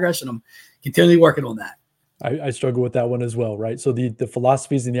in progress, and I'm continually working on that. I struggle with that one as well, right? So the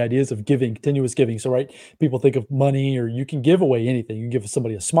philosophies and the ideas of giving, continuous giving. So, right, people think of money, or you can give away anything. You can give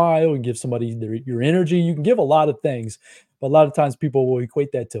somebody a smile, you can give somebody your energy, you can give a lot of things. But a lot of times people will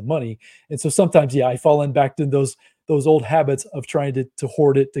equate that to money. And so sometimes, I fall in back to those old habits of trying to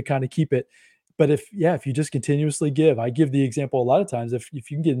hoard it, to kind of keep it. But if you just continuously give, I give the example a lot of times, if you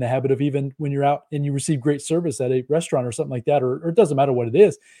can get in the habit of, even when you're out and you receive great service at a restaurant or something like that, or it doesn't matter what it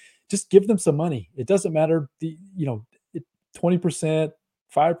is, just give them some money. It doesn't matter 20%, 5%,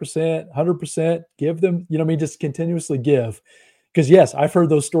 100%, give them, just continuously give. Because yes, I've heard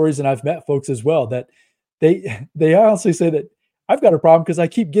those stories, and I've met folks as well that they honestly say that I've got a problem because I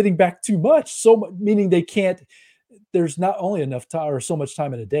keep getting back too much. So meaning they can't, there's not only enough time or so much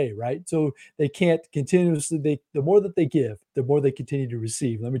time in a day, right? So they can't continuously, the more that they give, the more they continue to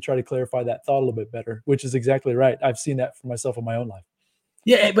receive. Let me try to clarify that thought a little bit better, which is exactly right. I've seen that for myself in my own life.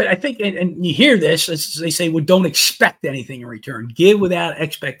 Yeah, but I think, and you hear this, they say, well, don't expect anything in return. Give without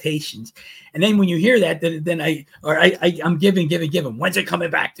expectations. And then when you hear that, then I'm giving. When's it coming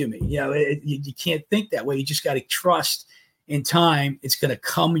back to me? You can't think that way. You just got to trust in time. It's going to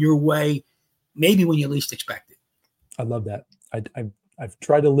come your way, maybe when you least expect it. I love that. I've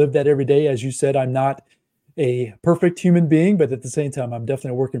tried to live that every day. As you said, I'm not a perfect human being, but at the same time, I'm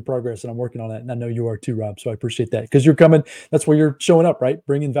definitely a work in progress, and I'm working on that. And I know you are too, Rob. So I appreciate that, because you're coming. That's where you're showing up, right?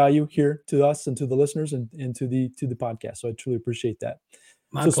 Bringing value here to us and to the listeners and to the podcast. So I truly appreciate that.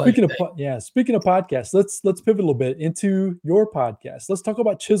 Speaking of podcasts, let's pivot a little bit into your podcast. Let's talk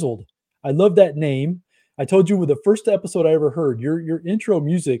about Chiseled. I love that name. I told you with the first episode I ever heard, your intro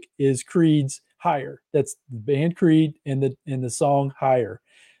music is Creed's Higher. That's the band Creed and the song Higher.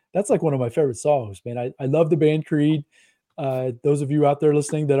 That's like one of my favorite songs, man. I love the band Creed. Those of you out there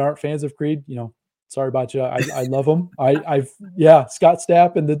listening that aren't fans of Creed, sorry about you. I love them. Scott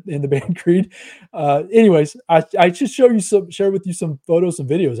Stapp and the band Creed. Anyways, I just share with you some photos and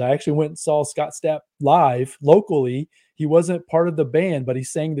videos. I actually went and saw Scott Stapp live locally. He wasn't part of the band, but he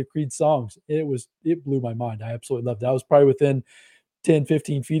sang the Creed songs. It blew my mind. I absolutely loved it. I was probably within 10,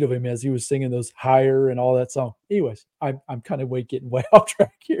 15 feet of him as he was singing those Higher and all that song. Anyways, I'm kind of getting way off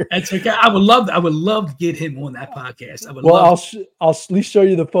track here. That's okay. I would love to get him on that podcast. I'll at least show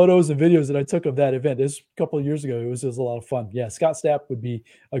you the photos and videos that I took of that event. This was a couple of years ago. It was a lot of fun. Yeah, Scott Stapp would be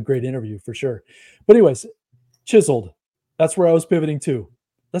a great interview for sure. But anyways, Chiseled. That's where I was pivoting to.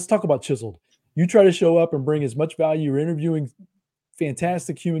 Let's talk about Chiseled. You try to show up and bring as much value. You're interviewing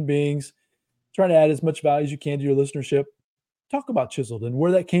fantastic human beings, trying to add as much value as you can to your listenership. Talk about Chiseled and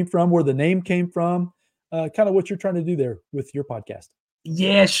where that came from, where the name came from, kind of what you're trying to do there with your podcast.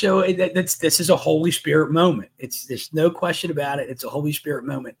 Yeah, so this is a Holy Spirit moment. There's no question about it. It's a Holy Spirit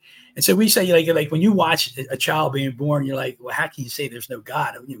moment. And so we say, like when you watch a child being born, you're like, well, how can you say there's no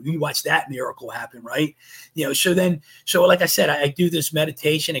God? You watch that miracle happen, right? So like I said, I do this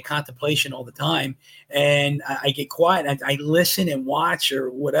meditation and contemplation all the time, and I get quiet. And I listen and watch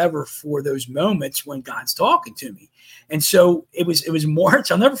or whatever for those moments when God's talking to me. And so it was March.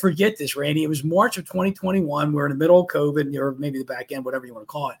 I'll never forget this, Randy. It was March of 2021. We're in the middle of COVID, or maybe the back end, whatever you want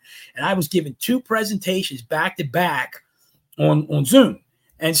to call it. And I was giving 2 presentations back to back on Zoom.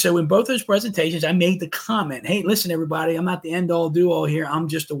 And so in both those presentations, I made the comment, hey, listen, everybody, I'm not the end all do all here. I'm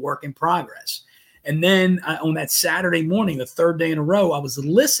just a work in progress. And then on that Saturday morning, the 3rd day in a row, I was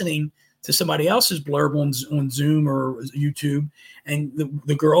listening to somebody else's blurb on Zoom or YouTube. And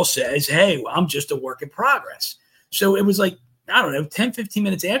the girl says, hey, I'm just a work in progress. So it was like, I don't know, 10, 15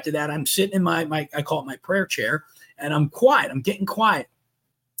 minutes after that, I'm sitting in my I call it my prayer chair, and I'm quiet. I'm getting quiet.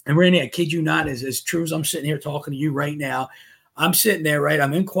 And Randy, I kid you not, as true as I'm sitting here talking to you right now, I'm sitting there, right?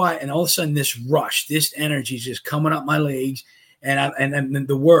 I'm in quiet, and all of a sudden this rush, this energy is just coming up my legs. And then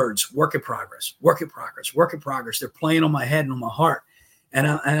the words, work in progress, work in progress, work in progress. They're playing on my head and on my heart. And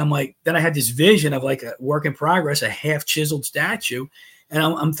I'm like, then I had this vision of like a work in progress, a half chiseled statue. And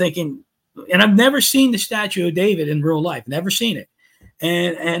I'm thinking, and I've never seen the statue of David in real life, never seen it.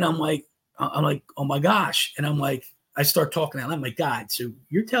 And I'm like, oh my gosh. And I'm like, I start talking out. I'm like, God, so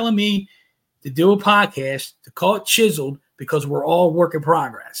you're telling me to do a podcast, to call it Chiseled, because we're all work in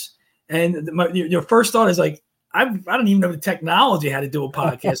progress. And your first thought is like, I don't even know the technology how to do a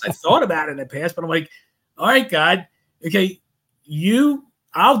podcast. I thought about it in the past, but I'm like, all right, God, okay,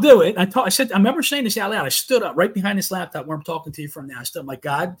 I'll do it. I remember saying this out loud. I stood up right behind this laptop where I'm talking to you from now. I stood up, like,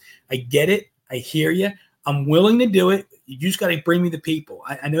 God, I get it. I hear you. I'm willing to do it. You just got to bring me the people.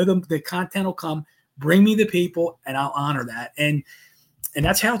 I know the content will come. Bring me the people, and I'll honor that. And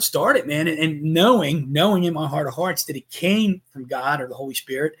that's how it started, man. And knowing in my heart of hearts that it came from God or the Holy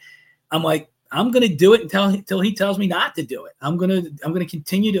Spirit, I'm like, I'm going to do it until he tells me not to do it. I'm going to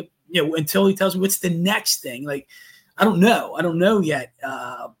continue to, until he tells me what's the next thing. Like, I don't know yet.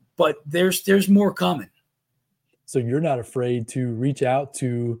 But there's more coming. So you're not afraid to reach out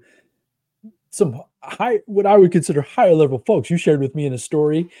to some what I would consider higher level folks. You shared with me in a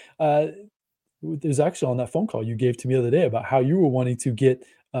story. It was actually on that phone call you gave to me the other day about how you were wanting to get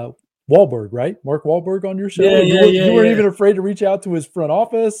Wahlberg, right? Mark Wahlberg on your show. You weren't even afraid to reach out to his front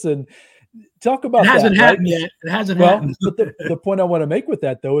office and talk about that. It hasn't happened yet. It hasn't happened. But the point I want to make with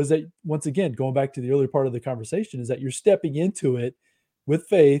that, though, is that, once again, going back to the earlier part of the conversation, is that you're stepping into it with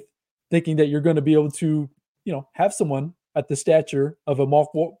faith, thinking that you're going to be able to, have someone at the stature of a Mark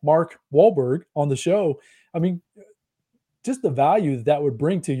Wahlberg on the show. I mean, just the value that would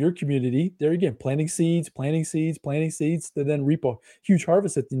bring to your community. There again, planting seeds to then reap a huge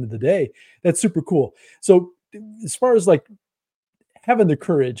harvest at the end of the day. That's super cool. So as far as like having the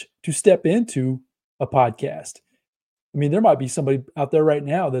courage to step into a podcast, I mean, there might be somebody out there right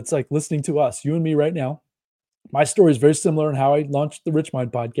now that's like listening to us, you and me right now. My story is very similar in how I launched the Rich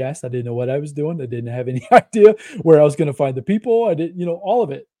Mind podcast. I didn't know what I was doing. I didn't have any idea where I was going to find the people. I didn't, all of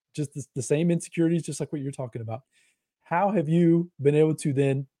it, just the same insecurities, just like what you're talking about. How have you been able to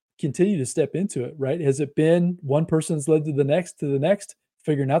then continue to step into it, right? Has it been one person's led to the next,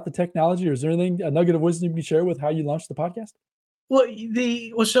 figuring out the technology, or is there anything, a nugget of wisdom you can share with how you launched the podcast? Well,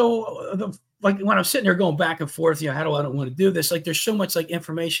 like when I'm sitting there going back and forth, how do I want to do this? Like, there's so much like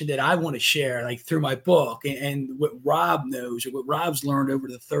information that I want to share, like through my book and what Rob knows or what Rob's learned over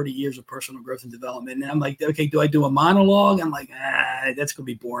the 30 years of personal growth and development. And I'm like, okay, do I do a monologue? I'm like, that's going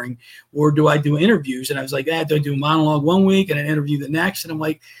to be boring. Or do I do interviews? And I was like, do I do a monologue one week and an interview the next? And I'm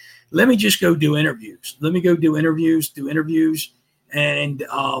like, let me just go do interviews. Let me go do interviews and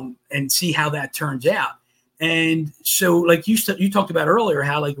see how that turns out. And so, like you talked about earlier,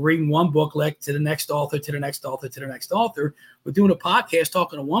 how like reading one book led to the next author, to the next author, to the next author. We're doing a podcast,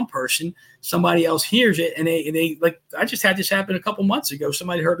 talking to one person, somebody else hears it, and they like. I just had this happen a couple months ago.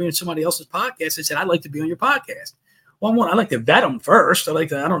 Somebody heard me on somebody else's podcast and said, "I'd like to be on your podcast." Well, I like to vet them first. I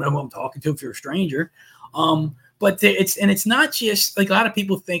don't know who I'm talking to if you're a stranger. But it's not just like a lot of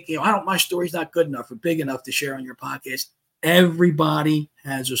people think, my story's not good enough or big enough to share on your podcast. Everybody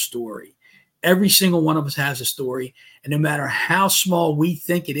has a story. Every single one of us has a story. And no matter how small we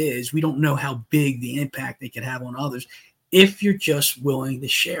think it is, we don't know how big the impact it can have on others if you're just willing to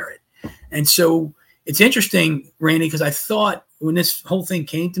share it. And so it's interesting, Randy, because I thought when this whole thing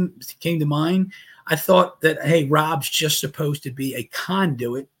came to mind, I thought that, hey, Rob's just supposed to be a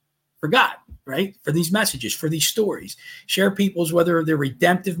conduit for God, right? For these messages, for these stories, share people's, whether they're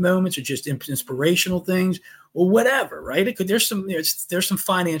redemptive moments or just inspirational things or whatever, right? There's some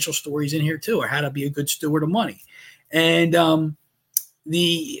financial stories in here too, or how to be a good steward of money. And I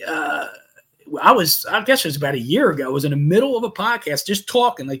guess it was about a year ago. I was in the middle of a podcast, just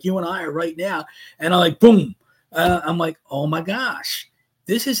talking like you and I are right now. And I'm like, boom. I'm like, oh my gosh,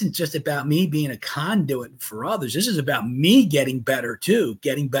 this isn't just about me being a conduit for others. This is about me getting better too,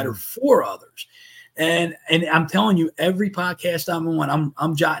 getting better for others. And I'm telling you, every podcast I'm on,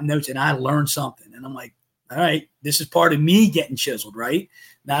 I'm jotting notes and I learn something. And I'm like, all right, this is part of me getting chiseled, right?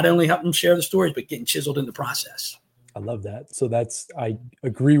 Not only helping share the stories, but getting chiseled in the process. I love that. So I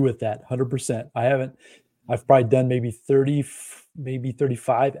agree with that 100%. I've probably done maybe 30, maybe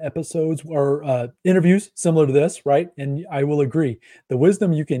 35 episodes or interviews similar to this, right? And I will agree. The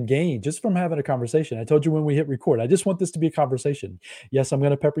wisdom you can gain just from having a conversation. I told you when we hit record, I just want this to be a conversation. Yes, I'm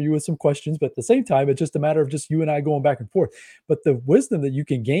going to pepper you with some questions, but at the same time, it's just a matter of just you and I going back and forth. But the wisdom that you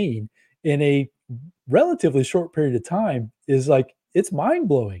can gain in a relatively short period of time is like, it's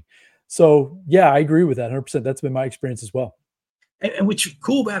mind-blowing. So yeah, I agree with that 100%. That's been my experience as well. And what's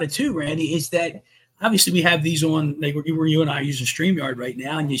cool about it too, Randy, is that obviously we have these on, like where you and I are using StreamYard right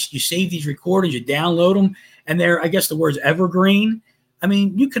now, and you save these recordings, you download them, and they're, I guess the word's evergreen. I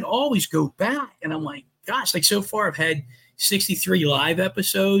mean, you can always go back. And I'm like, gosh, like so far I've had 63 live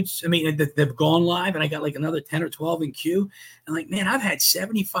episodes. I mean, they've gone live, and I got like another 10 or 12 in queue. And like, man, I've had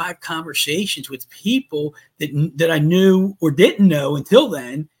 75 conversations with people that I knew or didn't know until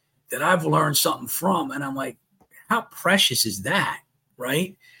then, that I've learned something from. And I'm like, how precious is that?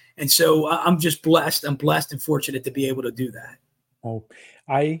 Right. And so I'm just blessed. I'm blessed and fortunate to be able to do that. Oh,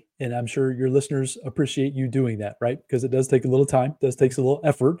 and I'm sure your listeners appreciate you doing that, right? Because it does take a little time, does takes a little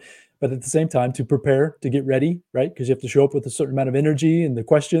effort, but at the same time to prepare, to get ready, right? Because you have to show up with a certain amount of energy and the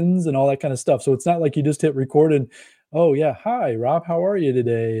questions and all that kind of stuff. So it's not like you just hit record and, oh yeah, hi Rob, how are you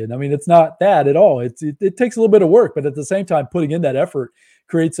today? And I mean, it's not that at all. It takes a little bit of work, but at the same time, putting in that effort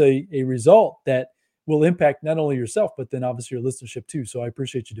creates a result that will impact not only yourself, but then obviously your listenership too. So I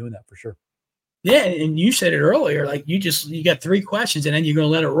appreciate you doing that for sure. Yeah. And you said it earlier, like you got 3 questions and then you're going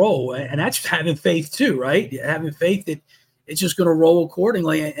to let it roll. And that's having faith too, right? Having faith that it's just going to roll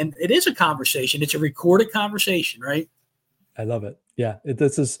accordingly. And it is a conversation. It's a recorded conversation, right? I love it. Yeah.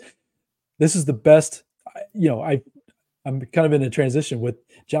 This is the best, I'm kind of in a transition with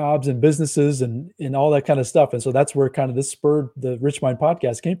jobs and businesses and all that kind of stuff. And so that's where kind of this spurred the Rich Mind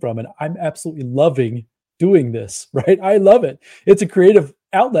podcast came from. And I'm absolutely loving doing this, right? I love it. It's a creative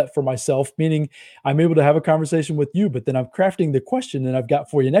outlet for myself, meaning I'm able to have a conversation with you, but then I'm crafting the question that I've got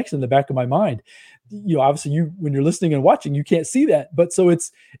for you next in the back of my mind. Obviously when you're listening and watching, you can't see that, but so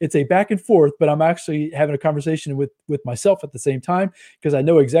it's a back and forth, but I'm actually having a conversation with myself at the same time, because I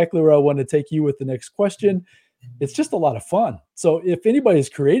know exactly where I want to take you with the next question. It's just a lot of fun. So if anybody's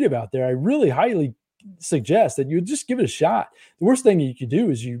creative out there, I really highly suggest that you just give it a shot. The worst thing you could do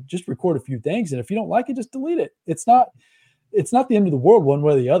is you just record a few things, and if you don't like it, just delete it. It's not the end of the world one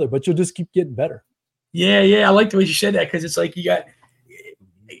way or the other, but you'll just keep getting better. Yeah. I like the way you said that, because it's like you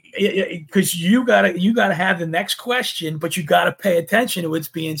gotta have the next question, but you gotta pay attention to what's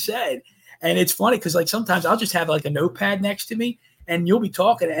being said. And it's funny because like sometimes I'll just have like a notepad next to me, and you'll be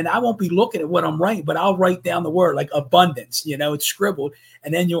talking and I won't be looking at what I'm writing, but I'll write down the word like abundance, it's scribbled,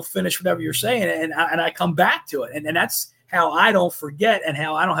 and then you'll finish whatever you're saying. And I come back to it. And that's how I don't forget and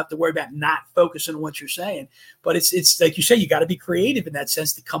how I don't have to worry about not focusing on what you're saying. But it's like you say, you got to be creative in that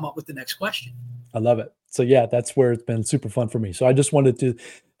sense to come up with the next question. I love it. So yeah, that's where it's been super fun for me. So I just wanted to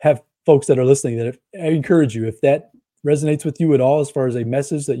have folks that are listening that I encourage you, if that resonates with you at all, as far as a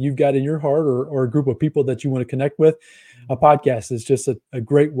message that you've got in your heart or a group of people that you want to connect with, a podcast is just a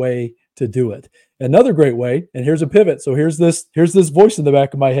great way to do it. Another great way, and here's a pivot. So here's this voice in the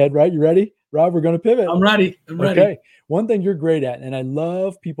back of my head, right? You ready, Rob? We're going to pivot. I'm ready. Okay. One thing you're great at, and I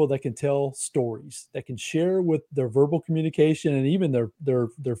love people that can tell stories, that can share with their verbal communication and even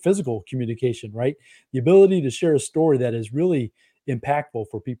their physical communication, right? The ability to share a story that is really impactful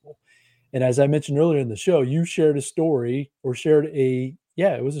for people. And as I mentioned earlier in the show, you shared a story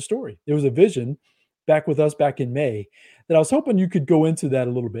it was a story. It was a vision back with us back in May that I was hoping you could go into that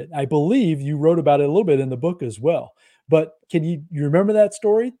a little bit. I believe you wrote about it a little bit in the book as well, but can you remember that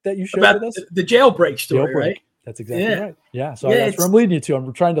story that you shared about with us? The jailbreak story, right? That's exactly right. Yeah. So that's where I'm leading you to.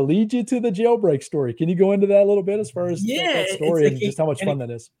 I'm trying to lead you to the jailbreak story. Can you go into that a little bit as far as that story and just how much fun that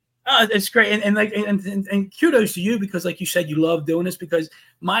is? It's great, and kudos to you, because like you said, you love doing this, because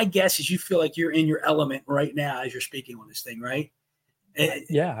my guess is you feel like you're in your element right now as you're speaking on this thing, right?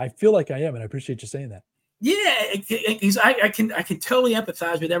 Yeah, I feel like I am, and I appreciate you saying that. Yeah, because I can totally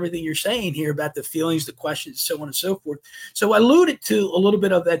empathize with everything you're saying here about the feelings, the questions, so on and so forth. So I alluded to a little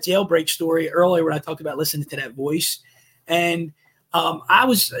bit of that jailbreak story earlier when I talked about listening to that voice, and I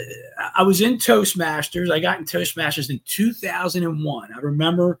was in Toastmasters. I got in Toastmasters in 2001. I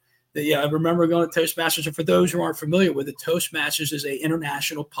remember going to Toastmasters. And for those who aren't familiar with it, Toastmasters is an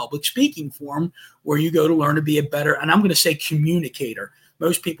international public speaking forum where you go to learn to be a better, and I'm going to say communicator.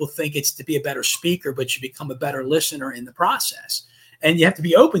 Most people think it's to be a better speaker, but you become a better listener in the process. And you have to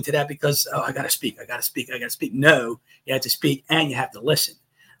be open to that, because I got to speak. No, you have to speak and you have to listen,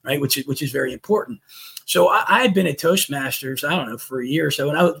 right? Which is very important. So I had been at Toastmasters, I don't know, for a year or so.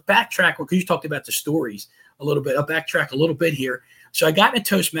 And I would backtrack, because you talked about the stories a little bit. I'll backtrack a little bit here. So I got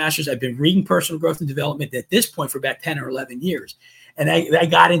into Toastmasters. I've been reading personal growth and development at this point for about 10 or 11 years. And I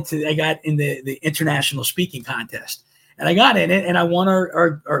got in the international speaking contest. And I got in it, and I won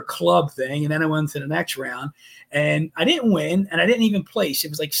our club thing. And then I went to the next round, and I didn't win, and I didn't even place. It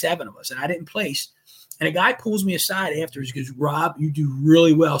was like 7 of us, and I didn't place. And a guy pulls me aside afterwards, goes, "Rob, you do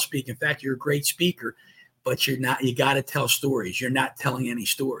really well speaking. In fact, you're a great speaker, but you're not. You got to tell stories. You're not telling any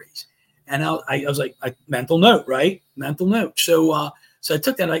stories." And I was like, mental note, right? Mental note. So I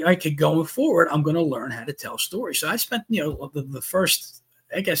took that. Like, okay, going forward, I'm going to learn how to tell stories. So I spent, the first,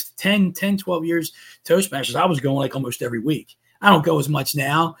 I guess, 10, 12 years Toastmasters. I was going like almost every week. I don't go as much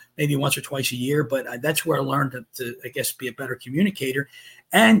now, maybe once or twice a year, but that's where I learned to, I guess, be a better communicator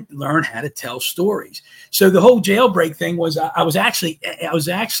and learn how to tell stories. So the whole jailbreak thing was, I was actually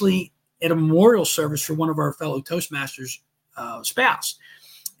at a memorial service for one of our fellow Toastmasters spouse.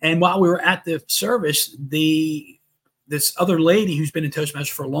 And while we were at the service, this other lady who's been in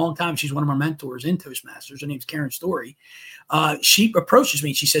Toastmasters for a long time, she's one of our mentors in Toastmasters. Her name's Karen Story. She approaches me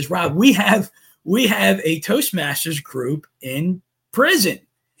and she says, "Rob, we have a Toastmasters group in prison,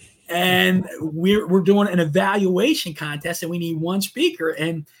 and we're doing an evaluation contest, and we need one speaker.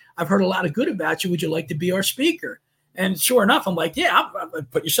 And I've heard a lot of good about you. Would you like to be our speaker?" And sure enough, I'm like, "Yeah, I'll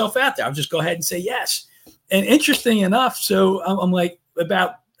put yourself out there. I'll just go ahead and say yes." And interesting enough, so I'm like,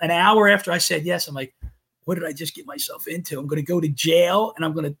 about an hour after I said yes, I'm like, what did I just get myself into? I'm going to go to jail, and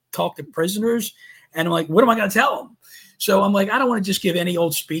I'm going to talk to prisoners. And I'm like, what am I going to tell them? So I'm like, I don't want to just give any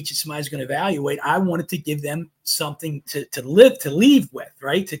old speech that somebody's going to evaluate. I wanted to give them something to leave with,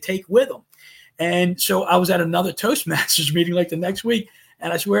 right? To take with them. And so I was at another Toastmasters meeting like the next week.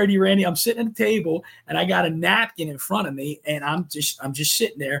 And I swear to you, Randy, I'm sitting at the table, and I got a napkin in front of me, and I'm just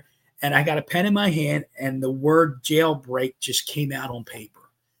sitting there, and I got a pen in my hand, and the word jailbreak just came out on paper.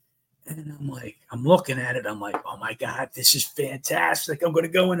 And I'm like, I'm looking at it. I'm like, oh my God, this is fantastic. I'm going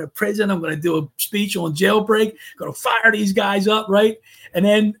to go into prison. I'm going to do a speech on jailbreak. Going to fire these guys up, right? And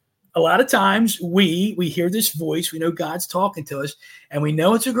then a lot of times we hear this voice. We know God's talking to us, and we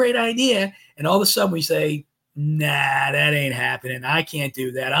know it's a great idea. And all of a sudden we say, nah, that ain't happening. I can't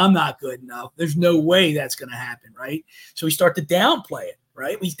do that. I'm not good enough. There's no way that's going to happen, right? So we start to downplay it,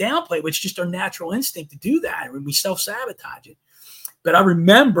 right? We downplay it, which is just our natural instinct to do that. And we self-sabotage it. But I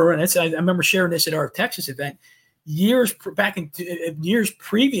remember, and I remember sharing this at our Texas event, years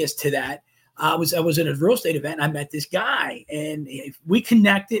previous to that. I was at a real estate event, and I met this guy, and we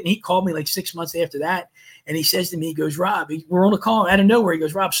connected, and he called me like 6 months after that. And he says to me, he goes, "Rob," we're on a call out of nowhere. He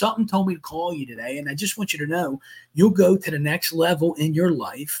goes, "Rob, something told me to call you today. And I just want you to know, you'll go to the next level in your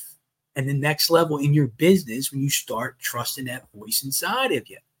life and the next level in your business when you start trusting that voice inside of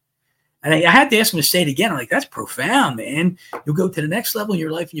you." And I had to ask him to say it again. I'm like, that's profound, man. You'll go to the next level in your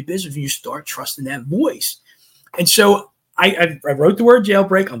life and your business when you start trusting that voice. And so I wrote the word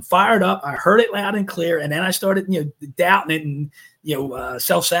jailbreak. I'm fired up. I heard it loud and clear. And then I started, doubting it and,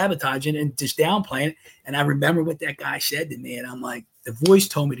 self-sabotaging and just downplaying it. And I remember what that guy said to me. And I'm like, the voice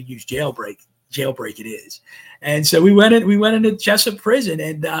told me to use jailbreak. Jailbreak it is. And so we went into Chiseled prison,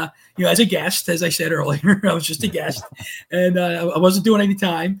 and as a guest, as I said earlier, I was just a guest, and I wasn't doing any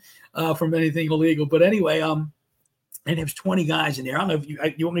time from anything illegal. But anyway, and there was 20 guys in there. I don't know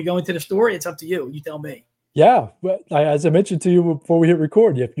if you want me to go into the story. It's up to you. You tell me. Yeah. Well, as I mentioned to you before we hit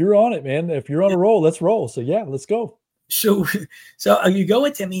record, if you're on it, man, if you're on a roll, let's roll. So yeah, let's go. So you go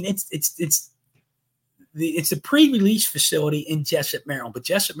into, it's a pre-release facility in Jessup, Maryland, but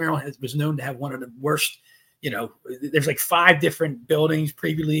Jessup, Maryland was known to have one of the worst. There's like 5 different buildings,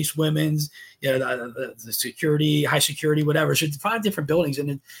 pre-release, women's, the security, high security, whatever. So 5 different buildings,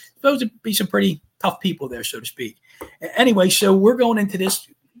 and it's supposed to be some pretty tough people there, so to speak. Anyway, so we're going into this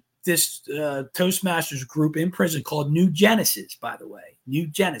Toastmasters group in prison called New Genesis, by the way, New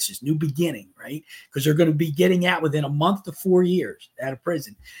Genesis, New Beginning, right? Because they're going to be getting out within a month to 4 years out of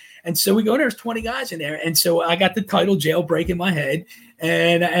prison. And so we go, there's 20 guys in there. And so I got the title Jailbreak in my head.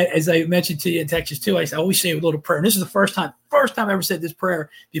 And as I mentioned to you in Texas too, I always say a little prayer. And this is the first time I ever said this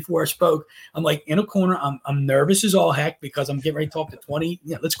prayer before I spoke. I'm like in a corner. I'm nervous as all heck because I'm getting ready to talk to 20,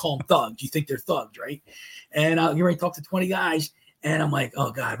 let's call them thugs. You think they're thugs, right? And I'm getting ready to talk to 20 guys. And I'm like,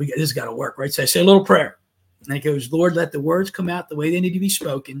 oh God, this has got to work, right? So I say a little prayer. And it goes, Lord, let the words come out the way they need to be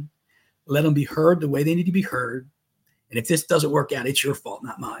spoken. Let them be heard the way they need to be heard. And if this doesn't work out, it's your fault,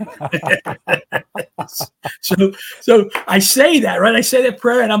 not mine. So I say that, right? I say that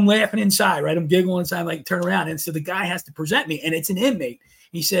prayer and I'm laughing inside, right? I'm giggling inside, like turn around. And so the guy has to present me, and it's an inmate.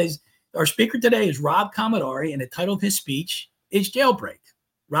 He says, our speaker today is Rob Commodari, and the title of his speech is Jailbreak.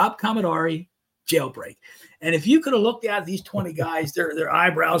 Rob Commodari, Jailbreak. And if you could have looked at these 20 guys, their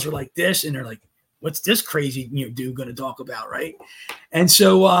eyebrows are like this, and they're like, what's this crazy dude going to talk about, right? And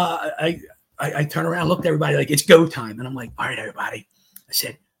so I turn around, look at everybody like it's go time. And I'm like, all right, everybody. I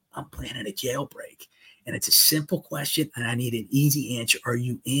said, I'm planning a jailbreak. And it's a simple question, and I need an easy answer. Are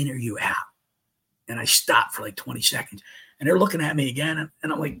you in or you out? And I stopped for like 20 seconds. And they're looking at me again.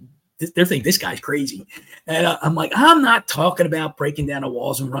 And I'm like, they're thinking this guy's crazy. And I'm like, I'm not talking about breaking down the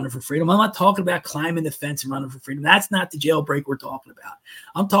walls and running for freedom. I'm not talking about climbing the fence and running for freedom. That's not the jailbreak we're talking about.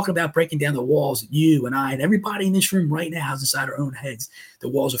 I'm talking about breaking down the walls that you and I and everybody in this room right now has inside our own heads. The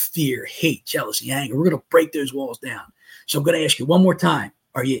walls of fear, hate, jealousy, anger. We're going to break those walls down. So I'm going to ask you one more time.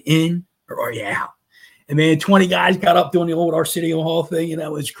 Are you in or are you out? And man, 20 guys got up doing the old Arsenio Hall thing, and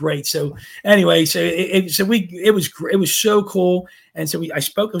that was great. So anyway, it was so cool. And so I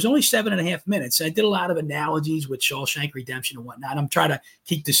spoke. It was only 7.5 minutes. I did a lot of analogies with Shawshank Redemption and whatnot. I'm trying to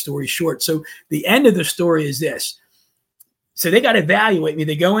keep the story short. So the end of the story is this. So they got to evaluate me.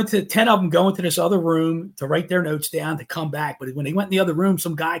 They go into 10 of them go into this other room to write their notes down to come back. But when they went in the other room,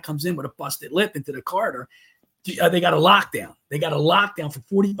 some guy comes in with a busted lip into the corridor. They got a lockdown. They got a lockdown for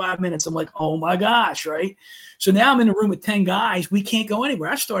 45 minutes. I'm like, oh my gosh, right? So now I'm in a room with 10 guys. We can't go anywhere.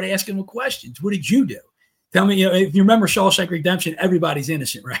 I started asking them questions. What did you do? Tell me, if you remember Shawshank Redemption, everybody's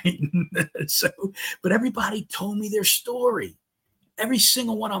innocent, right? But everybody told me their story. Every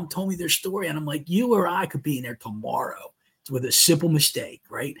single one of them told me their story. And I'm like, you or I could be in there tomorrow with a simple mistake,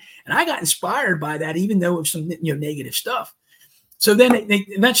 right? And I got inspired by that, even though it was some negative stuff. So then they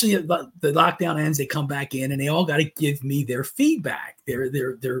eventually the lockdown ends. They come back in, and they all got to give me their feedback. They're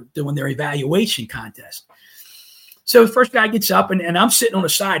doing their evaluation contest. So the first guy gets up, and I'm sitting on the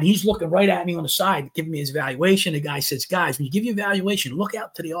side. He's looking right at me on the side, giving me his evaluation. The guy says, "Guys, when you give your evaluation, look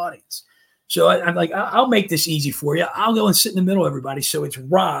out to the audience." So I'm like, "I'll make this easy for you. I'll go and sit in the middle of everybody." So it's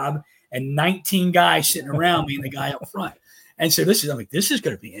Rob and 19 guys sitting around me, and the guy up front. And so I'm like, this is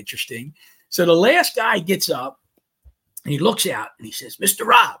going to be interesting. So the last guy gets up. And he looks out and he says, Mr.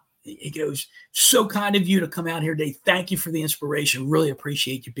 Rob, he goes, so kind of you to come out here today. Thank you for the inspiration. Really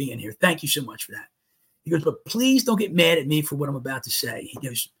appreciate you being here. Thank you so much for that. He goes, but please don't get mad at me for what I'm about to say. He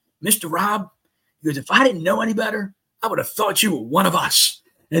goes, Mr. Rob, he goes, if I didn't know any better, I would have thought you were one of us.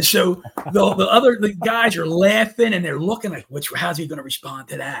 And so the guys are laughing and they're looking like, how's he going to respond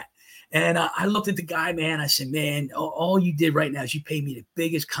to that? And I looked at the guy, man. I said, man, all you did right now is you paid me the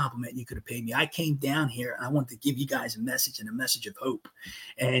biggest compliment you could have paid me. I came down here and I wanted to give you guys a message and a message of hope.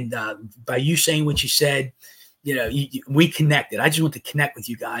 And by you saying what you said, we connected. I just want to connect with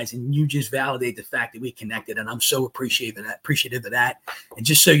you guys, and you just validate the fact that we connected. And I'm so appreciative of that. And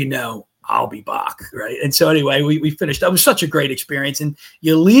just so you know, I'll be back, right? And so anyway, we finished. That was such a great experience. And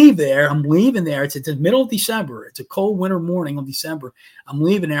you leave there. I'm leaving there. It's the middle of December. It's a cold winter morning of December. I'm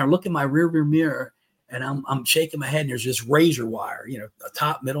leaving there. I look in my rearview mirror, and I'm shaking my head. And there's this razor wire, the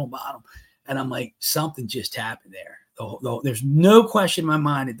top, middle, and bottom. And I'm like, something just happened there. There's no question in my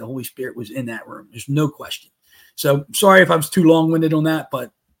mind that the Holy Spirit was in that room. There's no question. So sorry if I was too long-winded on that,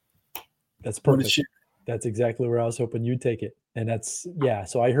 but that's perfect. That's exactly where I was hoping you'd take it. And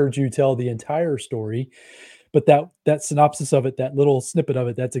so I heard you tell the entire story, but that synopsis of it, that little snippet of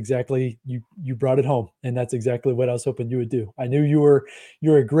it, that's exactly, you brought it home. And that's exactly what I was hoping you would do. I knew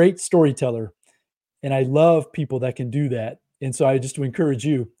you're a great storyteller, and I love people that can do that. And so I just to encourage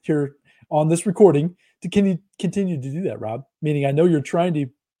you here on this recording to continue to do that, Rob, meaning I know you're trying to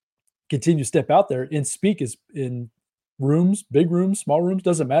continue to step out there and speak in rooms, big rooms, small rooms,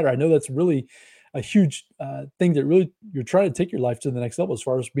 doesn't matter. I know that's really a huge thing that really you're trying to take your life to the next level as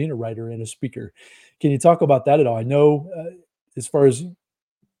far as being a writer and a speaker. Can you talk about that at all? I know as far as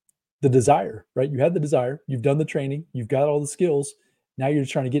the desire, right? You had the desire, you've done the training, you've got all the skills. Now you're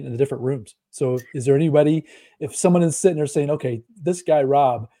trying to get into different rooms. So is there anybody, if someone is sitting there saying, okay, this guy,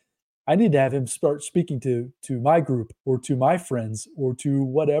 Rob, I need to have him start speaking to my group or to my friends or to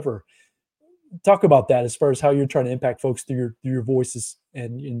whatever. Talk about that as far as how you're trying to impact folks through your voices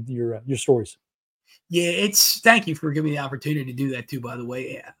and in your stories. Yeah, thank you for giving me the opportunity to do that too, by the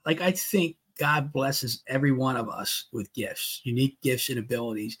way. Yeah, like, I think God blesses every one of us with gifts, unique gifts and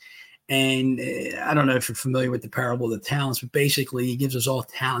abilities. And I don't know if you're familiar with the parable of the talents, but basically he gives us all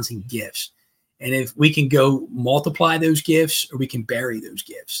talents and gifts. And if we can go multiply those gifts, or we can bury those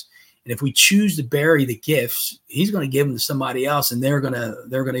gifts. And if we choose to bury the gifts, he's going to give them to somebody else, and they're going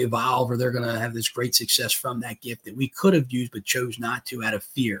to evolve, or they're going to have this great success from that gift that we could have used but chose not to out of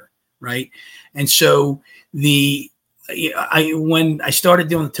fear. Right. And so when I started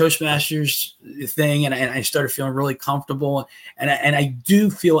doing the Toastmasters thing, and I started feeling really comfortable, and I do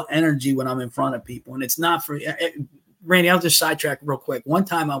feel energy when I'm in front of people, and it's not for Randy. I'll just sidetrack real quick. One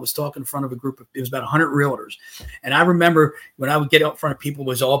time I was talking in front of a group of, it was about 100 realtors. And I remember when I would get up in front of people, it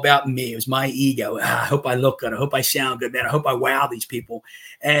was all about me. It was my ego. I hope I look good. I hope I sound good, man. I hope I wow these people.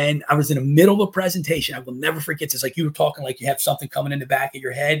 And I was in the middle of a presentation. I will never forget this. Like, you were talking like you have something coming in the back of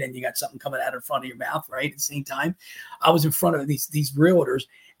your head and you got something coming out in front of your mouth, right? At the same time, I was in front of these realtors,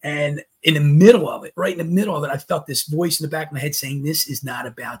 and in the middle of it, right in the middle of it, I felt this voice in the back of my head saying, this is not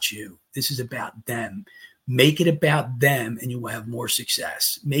about you. This is about them. Make it about them and you will have more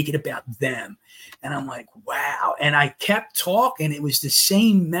success. Make it about them. And I'm like, wow. And I kept talking. It was the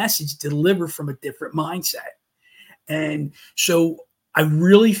same message delivered from a different mindset. And so I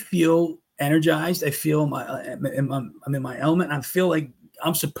really feel energized. I feel I'm in my element. I feel like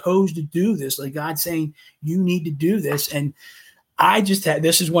I'm supposed to do this. Like, God's saying, you need to do this. And I just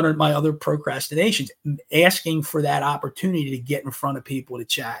this is one of my other procrastinations, asking for that opportunity to get in front of people to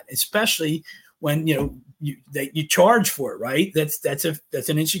chat, especially when, you charge for it, right? That's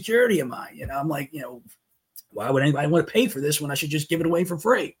an insecurity of mine. I'm like, why would anybody want to pay for this when I should just give it away for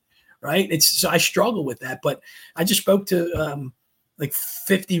free? Right. So I struggle with that, but I just spoke to like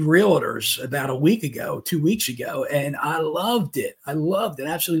 50 realtors about 2 weeks ago, and I loved it.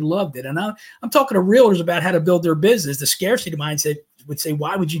 Absolutely loved it. And I'm talking to realtors about how to build their business. The scarcity mindset would say,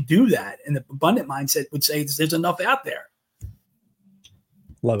 why would you do that? And the abundant mindset would say, there's enough out there.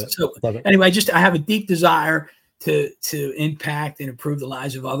 Love it. So Love it. Anyway, I have a deep desire to impact and improve the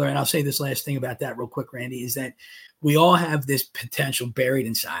lives of others. And I'll say this last thing about that real quick, Randy, is that we all have this potential buried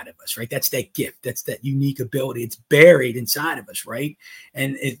inside of us, right? That's that gift. That's that unique ability. It's buried inside of us, right?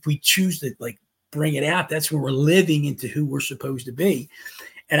 And if we choose to bring it out, that's when we're living into who we're supposed to be.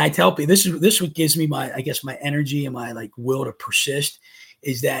 And I tell people, this is what gives me my energy and my will to persist,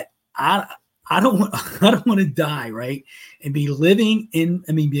 is that I don't want to die, right? And be laying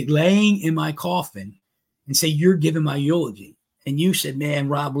in my coffin and say, you're giving my eulogy. And you said, man,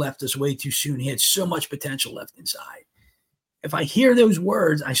 Rob left us way too soon. He had so much potential left inside. If I hear those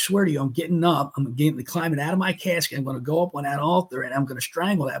words, I swear to you, I'm getting up. I'm climbing out of my casket. I'm going to go up on that altar and I'm going to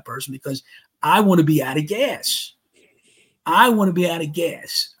strangle that person, because I want to be out of gas. I want to be out of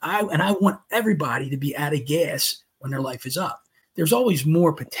gas. I want everybody to be out of gas when their life is up. There's always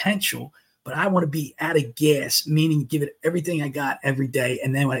more potential, but I want to be out of gas, meaning give it everything I got every day.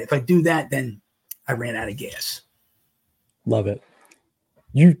 And then if I do that, then I ran out of gas. Love it.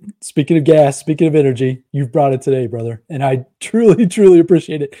 You, speaking of gas, speaking of energy, you've brought it today, brother. And I truly, truly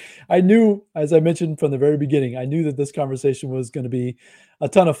appreciate it. I knew, as I mentioned from the very beginning, I knew that this conversation was going to be a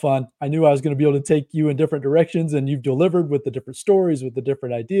ton of fun. I knew I was going to be able to take you in different directions, and you've delivered with the different stories, with the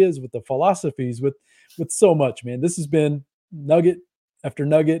different ideas, with the philosophies, with so much, man. This has been nugget after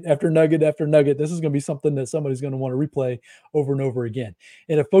nugget after nugget after nugget. This is going to be something that somebody's going to want to replay over and over again.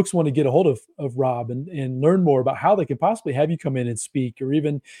 And if folks want to get a hold of Rob and learn more about how they can possibly have you come in and speak, or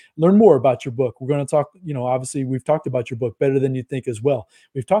even learn more about your book, we're going to talk, obviously we've talked about your book, Better Than You Think, as well.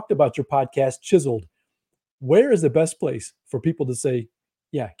 We've talked about your podcast, Chiseled. Where is the best place for people to say,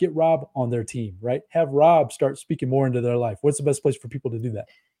 yeah, get Rob on their team, right? Have Rob start speaking more into their life. What's the best place for people to do that?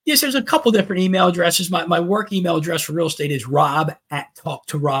 Yes, there's a couple different email addresses. My work email address for real estate is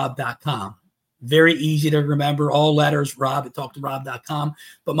rob@talktorob.com. Very easy to remember, all letters, rob@talktorob.com.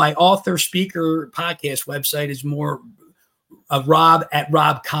 But my author, speaker, podcast website is more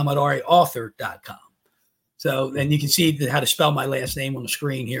rob@robcommodariauthor.com. So, and you can see how to spell my last name on the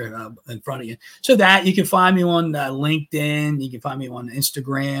screen here in front of you. So that you can find me on LinkedIn, you can find me on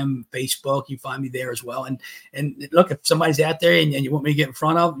Instagram, Facebook. You find me there as well. And look, if somebody's out there and you want me to get in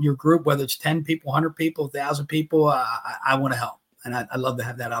front of your group, whether it's 10 people, 100 people, 1,000 people, I want to help. And I love to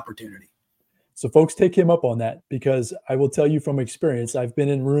have that opportunity. So folks, take him up on that, because I will tell you from experience, I've been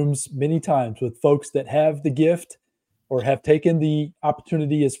in rooms many times with folks that have the gift or have taken the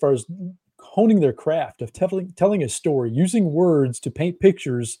opportunity as far as honing their craft of telling a story, using words to paint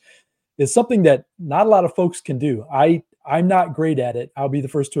pictures is something that not a lot of folks can do. I'm not great at it. I'll be the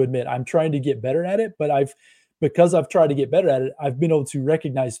first to admit. I'm trying to get better at it, but because I've tried to get better at it, I've been able to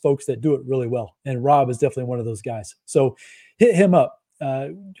recognize folks that do it really well. And Rob is definitely one of those guys. So hit him up.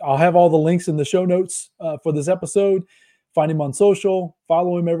 I'll have all the links in the show notes for this episode. Find him on social,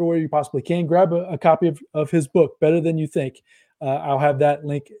 follow him everywhere you possibly can. Grab a copy of his book, Better Than You Think. I'll have that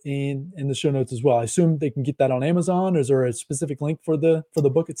link in the show notes as well. I assume they can get that on Amazon. Or is there a specific link for the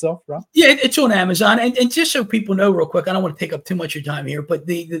book itself, Rob? Yeah, it's on Amazon. And just so people know real quick, I don't want to take up too much of your time here, but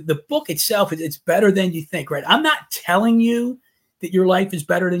the book itself, it's better than you think, right? I'm not telling you that your life is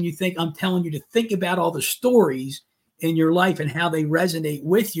better than you think. I'm telling you to think about all the stories in your life and how they resonate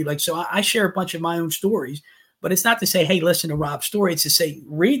with you. Like, so I share a bunch of my own stories, but it's not to say, hey, listen to Rob's story. It's to say,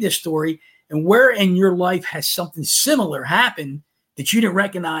 read this story, and where in your life has something similar happened that you didn't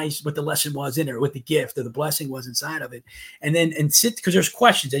recognize what the lesson was in it, or what the gift or the blessing was inside of it. And sit, because there's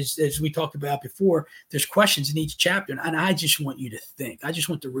questions, as we talked about before, there's questions in each chapter. And I just want you to think. I just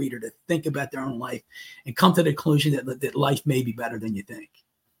want the reader to think about their own life and come to the conclusion that life may be better than you think.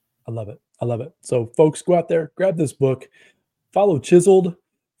 I love it. I love it. So folks, go out there, grab this book, follow Chiseled,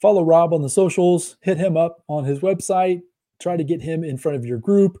 follow Rob on the socials, hit him up on his website, try to get him in front of your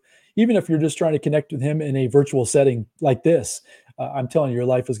group. Even if you're just trying to connect with him in a virtual setting like this, I'm telling you, your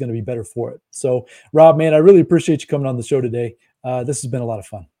life is going to be better for it. So Rob, man, I really appreciate you coming on the show today. This has been a lot of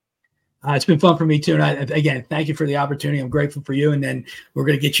fun. It's been fun for me too. And again, thank you for the opportunity. I'm grateful for you. And then we're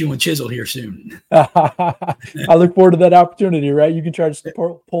going to get you on Chiseled here soon. I look forward to that opportunity, right? You can try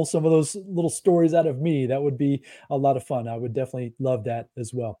to pull some of those little stories out of me. That would be a lot of fun. I would definitely love that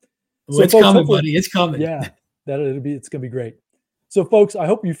as well. So it's folks, coming, buddy. It's coming. Yeah, it's going to be great. So folks, I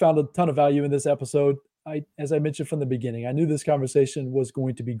hope you found a ton of value in this episode. As I mentioned from the beginning, I knew this conversation was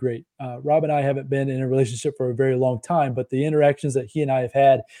going to be great. Rob and I haven't been in a relationship for a very long time, but the interactions that he and I have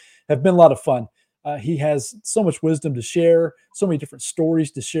had have been a lot of fun. He has so much wisdom to share, so many different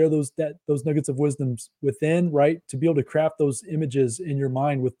stories to share those nuggets of wisdom within, right? To be able to craft those images in your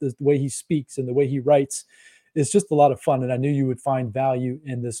mind with the way he speaks and the way he writes. It's just a lot of fun, and I knew you would find value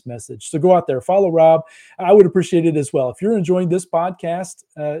in this message. So go out there, follow Rob. I would appreciate it as well. If you're enjoying this podcast,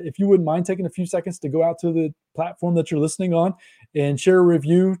 if you wouldn't mind taking a few seconds to go out to the platform that you're listening on and share a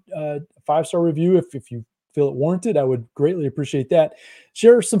review, 5-star review if you feel it warranted, I would greatly appreciate that.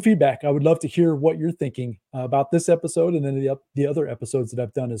 Share some feedback. I would love to hear what you're thinking about this episode and then the other episodes that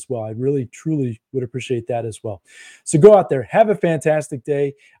I've done as well. I really, truly would appreciate that as well. So go out there, have a fantastic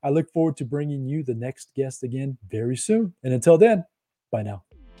day. I look forward to bringing you the next guest again very soon. And until then, bye now.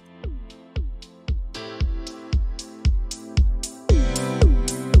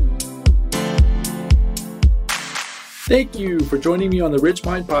 Thank you for joining me on the Rich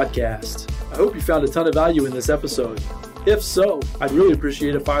Mind Podcast. I hope you found a ton of value in this episode. If so, I'd really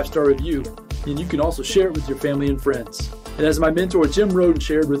appreciate a 5-star review, and you can also share it with your family and friends. And as my mentor Jim Roden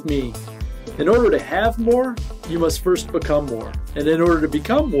shared with me, in order to have more, you must first become more. And in order to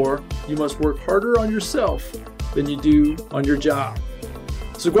become more, you must work harder on yourself than you do on your job.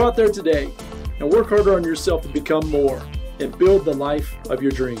 So go out there today and work harder on yourself to become more and build the life of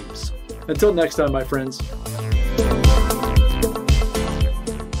your dreams. Until next time, my friends.